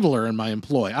 3D modeler in my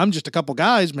employ. I'm just a couple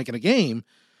guys making a game.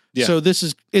 Yeah. So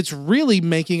it's really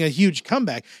making a huge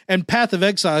comeback. And Path of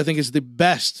Exile, I think, is the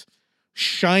best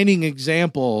shining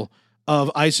example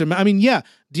of isometric. I mean, yeah,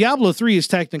 Diablo 3 is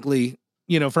technically,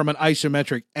 from an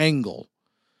isometric angle,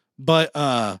 but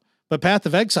Path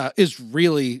of Exile is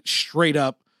really straight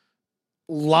up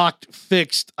locked,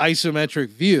 fixed isometric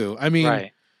view. I mean,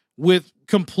 Right. with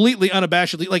completely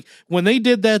unabashedly, like when they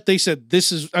did that, they said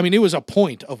it was a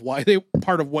point of why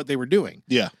part of what they were doing.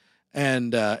 Yeah.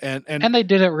 And they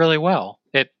did it really well.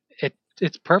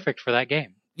 It's perfect for that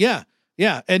game. yeah.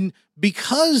 And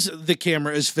because the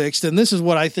camera is fixed, and this is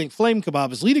what I think Flame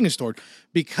Kebab is leading us toward,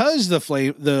 because the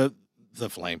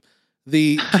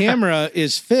camera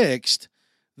is fixed,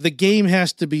 the game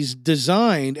has to be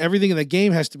designed, everything in the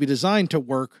game has to be designed to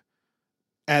work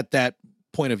at that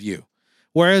point of view.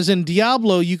 Whereas in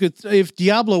Diablo, if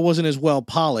Diablo wasn't as well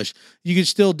polished, you could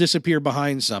still disappear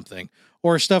behind something,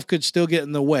 or stuff could still get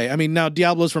in the way. I mean, now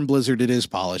Diablo's from Blizzard, it is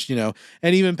polished, and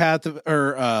even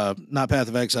not Path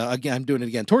of Exile, again, I'm doing it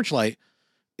again, Torchlight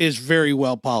is very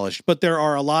well polished, but there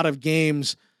are a lot of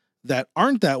games that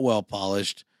aren't that well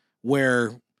polished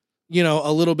where,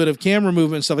 a little bit of camera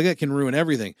movement and stuff like that can ruin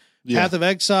everything. Yeah. Path of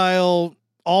Exile,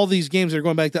 all these games that are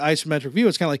going back to isometric view,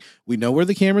 it's kind of like, we know where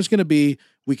the camera's going to be.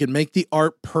 We can make the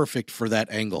art perfect for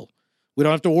that angle. We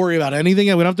don't have to worry about anything.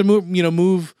 We don't have to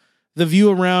move the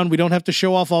view around. We don't have to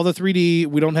show off all the 3D.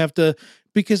 We don't have to,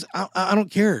 because I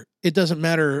don't care. It doesn't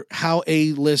matter how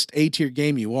A-list, A-tier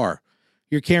game you are.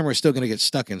 Your camera is still going to get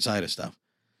stuck inside of stuff.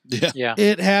 Yeah.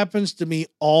 It happens to me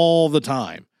all the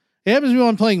time. It happens to me when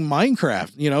I'm playing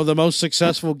Minecraft, the most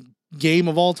successful game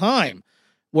of all time,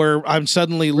 where I'm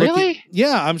suddenly looking. Really?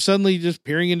 Yeah, I'm suddenly just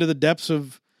peering into the depths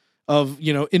of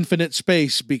infinite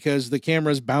space because the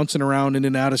camera's bouncing around in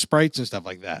and out of sprites and stuff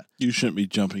like that. You shouldn't be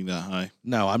jumping that high.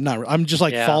 No, I'm not. I'm just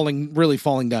like really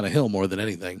falling down a hill more than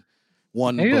anything.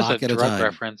 One Maybe block it was at a a drug time.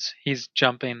 reference. He's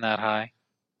jumping that high.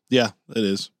 Yeah, it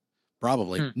is.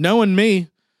 Probably. Knowing me,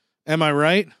 am I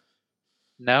right?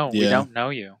 No, we don't know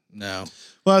you. No.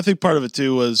 Well, I think part of it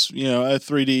too was, at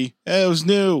 3D, it was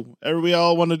new. We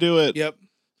all want to do it. Yep.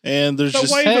 And there's The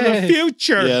just wave of the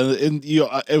future. Yeah, and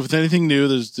with anything new,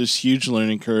 there's this huge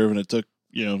learning curve, and it took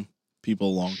people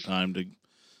a long time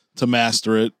to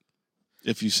master it.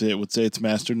 If you would say it's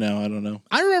mastered now, I don't know.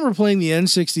 I remember playing the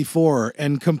N64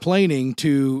 and complaining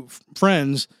to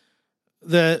friends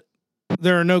that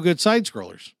there are no good side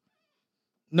scrollers.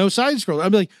 No side scroller.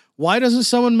 I'd be like, why doesn't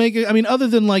someone make it? I mean, other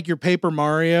than like your Paper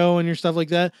Mario and your stuff like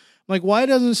that, I'm like, why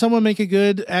doesn't someone make a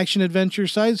good action adventure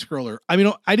side scroller? I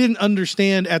mean, I didn't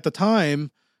understand at the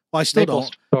time. Well, I still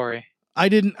don't. Story. I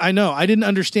didn't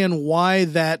understand why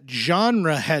that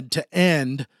genre had to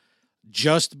end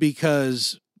just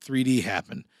because 3D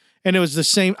happened. And it was the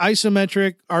same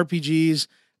isometric RPGs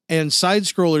and side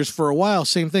scrollers for a while.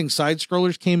 Same thing. Side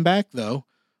scrollers came back though,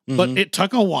 but it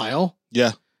took a while.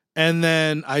 Yeah. And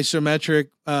then isometric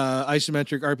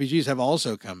RPGs have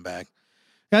also come back.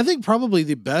 And I think probably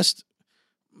the best,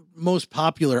 most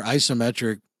popular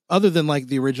isometric, other than like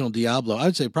the original Diablo, I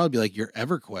would say probably like your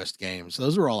EverQuest games.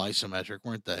 Those were all isometric,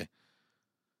 weren't they?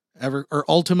 Or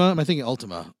Ultima? Am I thinking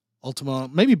Ultima? Ultima,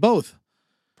 maybe both.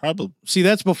 Probably. See,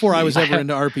 that's before I was ever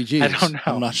into RPGs. I don't know.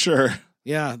 I'm not sure.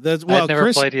 Yeah, that's I've never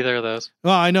Chris, played either of those.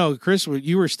 Well, I know, Chris.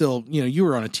 You were still, you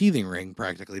were on a teething ring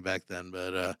practically back then,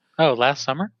 but Last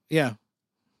summer? yeah,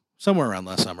 somewhere around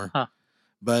last summer. Huh.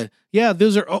 But yeah,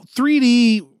 those are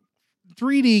 3D.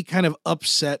 3D kind of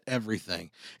upset everything.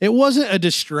 It wasn't a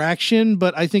distraction,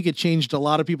 but I think it changed a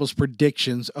lot of people's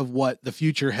predictions of what the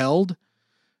future held,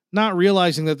 not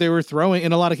realizing that they were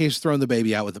in a lot of cases, throwing the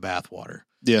baby out with the bathwater.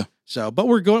 Yeah. So, but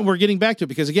we're getting back to it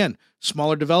because again,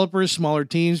 smaller developers, smaller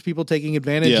teams, people taking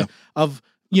advantage of,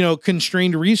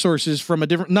 constrained resources from a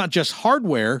different, not just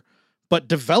hardware, but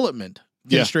development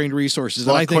constrained resources. It's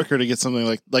a lot quicker to get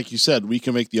something like you said. We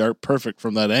can make the art perfect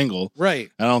from that angle, right?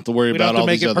 I don't have to worry about all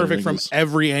these other angles. We don't have to make it perfect from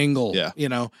every angle, yeah. You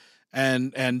know,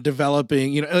 and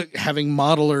developing, you know, having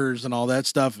modelers and all that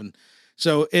stuff, and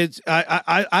so it's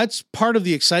it's part of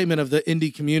the excitement of the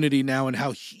indie community now, and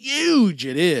how huge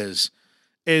it is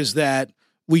that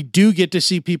we do get to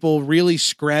see people really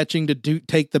scratching to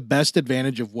take the best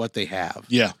advantage of what they have.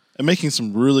 Yeah, and making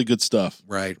some really good stuff.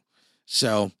 Right.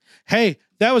 So, hey,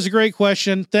 that was a great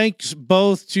question. Thanks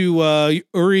both to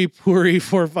Uri Puri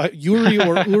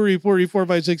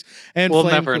 456 and we'll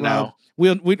Flame never Collab. know.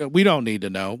 We don't need to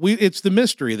know. It's the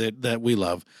mystery that we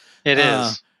love. It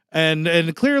is.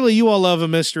 And clearly you all love a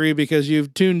mystery because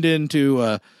you've tuned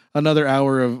into another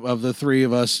hour of the three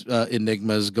of us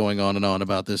enigmas going on and on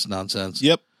about this nonsense.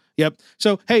 Yep.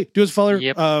 So, hey, do us a follow.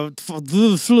 Yep.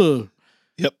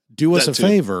 Yep. Do us a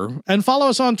favor and follow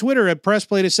us on Twitter at Press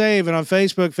Play to Save, and on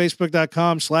Facebook,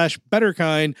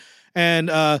 facebook.com/betterkind.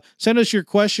 And send us your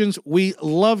questions. We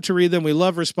love to read them. We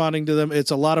love responding to them. It's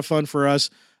a lot of fun for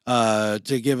us to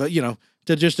give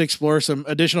to just explore some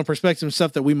additional perspective and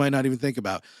stuff that we might not even think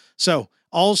about. So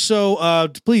also,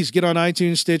 please get on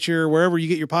iTunes, Stitcher, wherever you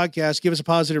get your podcast. Give us a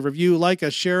positive review, like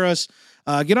us, share us.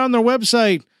 Get on their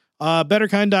website,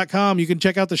 betterkind.com. You can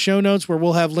check out the show notes where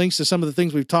we'll have links to some of the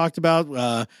things we've talked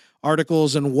about,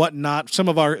 articles and whatnot, some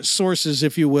of our sources,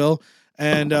 if you will.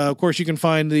 And of course, you can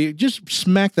find just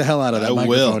smack the hell out of that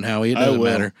microphone, Howie. It doesn't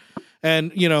matter.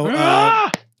 And,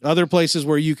 other places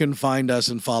where you can find us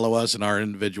and follow us and our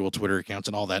individual Twitter accounts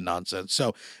and all that nonsense.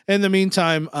 So in the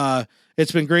meantime,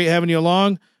 it's been great having you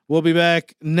along. We'll be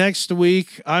back next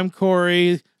week. I'm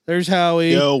Corey. There's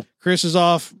Howie. Yo. Chris is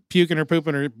off puking or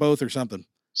pooping or both or something.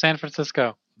 San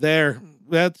Francisco. There.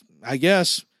 I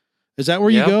guess. Is that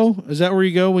where you go? Is that where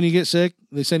you go when you get sick?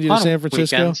 They send you to San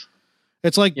Francisco? Weekends.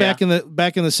 It's like back in the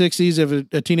 60s,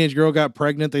 if a teenage girl got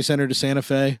pregnant, they sent her to Santa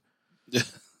Fe.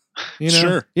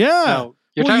 Sure. Yeah. No,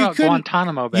 you're talking about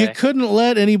Guantanamo Bay. You couldn't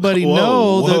let anybody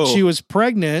know that she was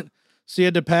pregnant, so you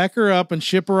had to pack her up and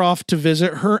ship her off to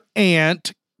visit her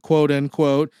aunt, quote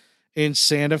unquote, in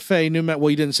Santa Fe, New Mexico.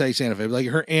 Well, you didn't say Santa Fe, but like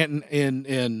her aunt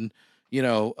in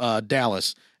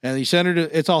Dallas. And he sent her to,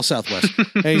 it's all Southwest.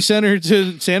 And he sent her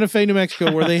to Santa Fe, New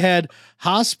Mexico, where they had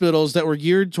hospitals that were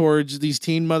geared towards these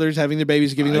teen mothers having their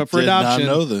babies, giving them up for adoption. I did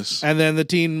not know this. And then the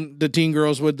teen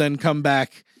girls would then come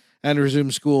back and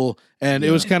resume school. And it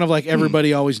was kind of like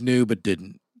everybody always knew but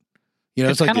didn't.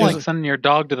 It's kind of like sending your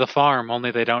dog to the farm,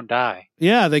 only they don't die.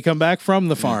 Yeah, they come back from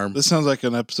the farm. This sounds like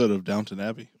an episode of Downton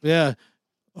Abbey. Yeah.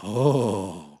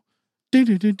 Oh.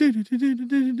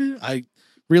 I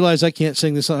realize I can't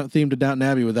sing this theme to Downton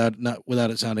Abbey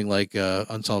without it sounding like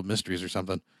Unsolved Mysteries or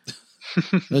something.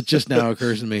 That just now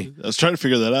occurs to me. I was trying to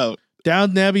figure that out.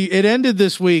 Downton Abbey, it ended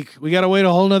this week. We got to wait a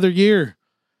whole nother year.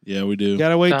 Yeah, we do. Got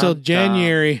to wait till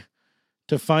January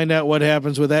to find out what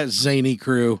happens with that zany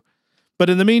crew. But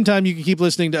in the meantime, you can keep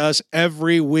listening to us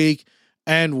every week,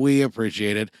 and we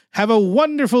appreciate it. Have a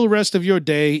wonderful rest of your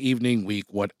day, evening, week,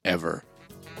 whatever.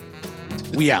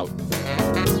 We out.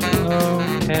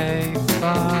 Okay,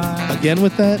 bye. Again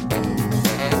with that?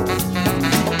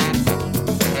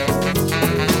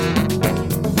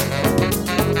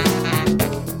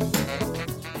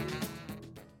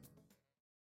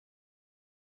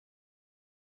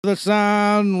 The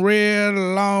sound red,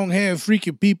 long-haired,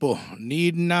 freaky people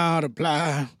need not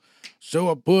apply. So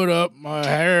I put up my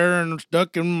hair and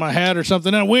stuck in my hat or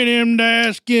something. I went in to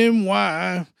ask him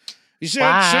why. He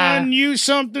said, son, you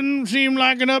something seemed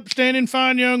like an upstanding,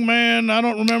 fine young man. I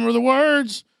don't remember the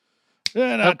words.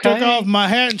 Then I took off my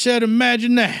hat and said,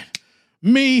 imagine that.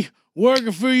 Me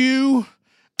working for you.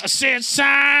 I said,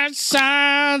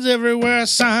 signs everywhere.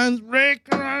 Signs break.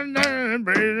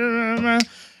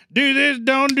 Do this,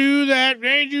 don't do that.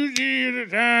 Can't you see the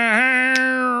time?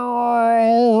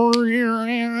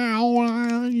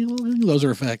 Those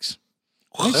are effects.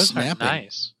 Those snapping. Are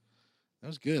nice. That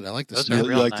was good. I like the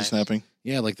snapping. You like the snapping?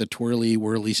 Yeah, like the twirly,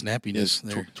 whirly snappiness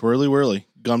there. Twirly, whirly.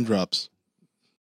 Gumdrops.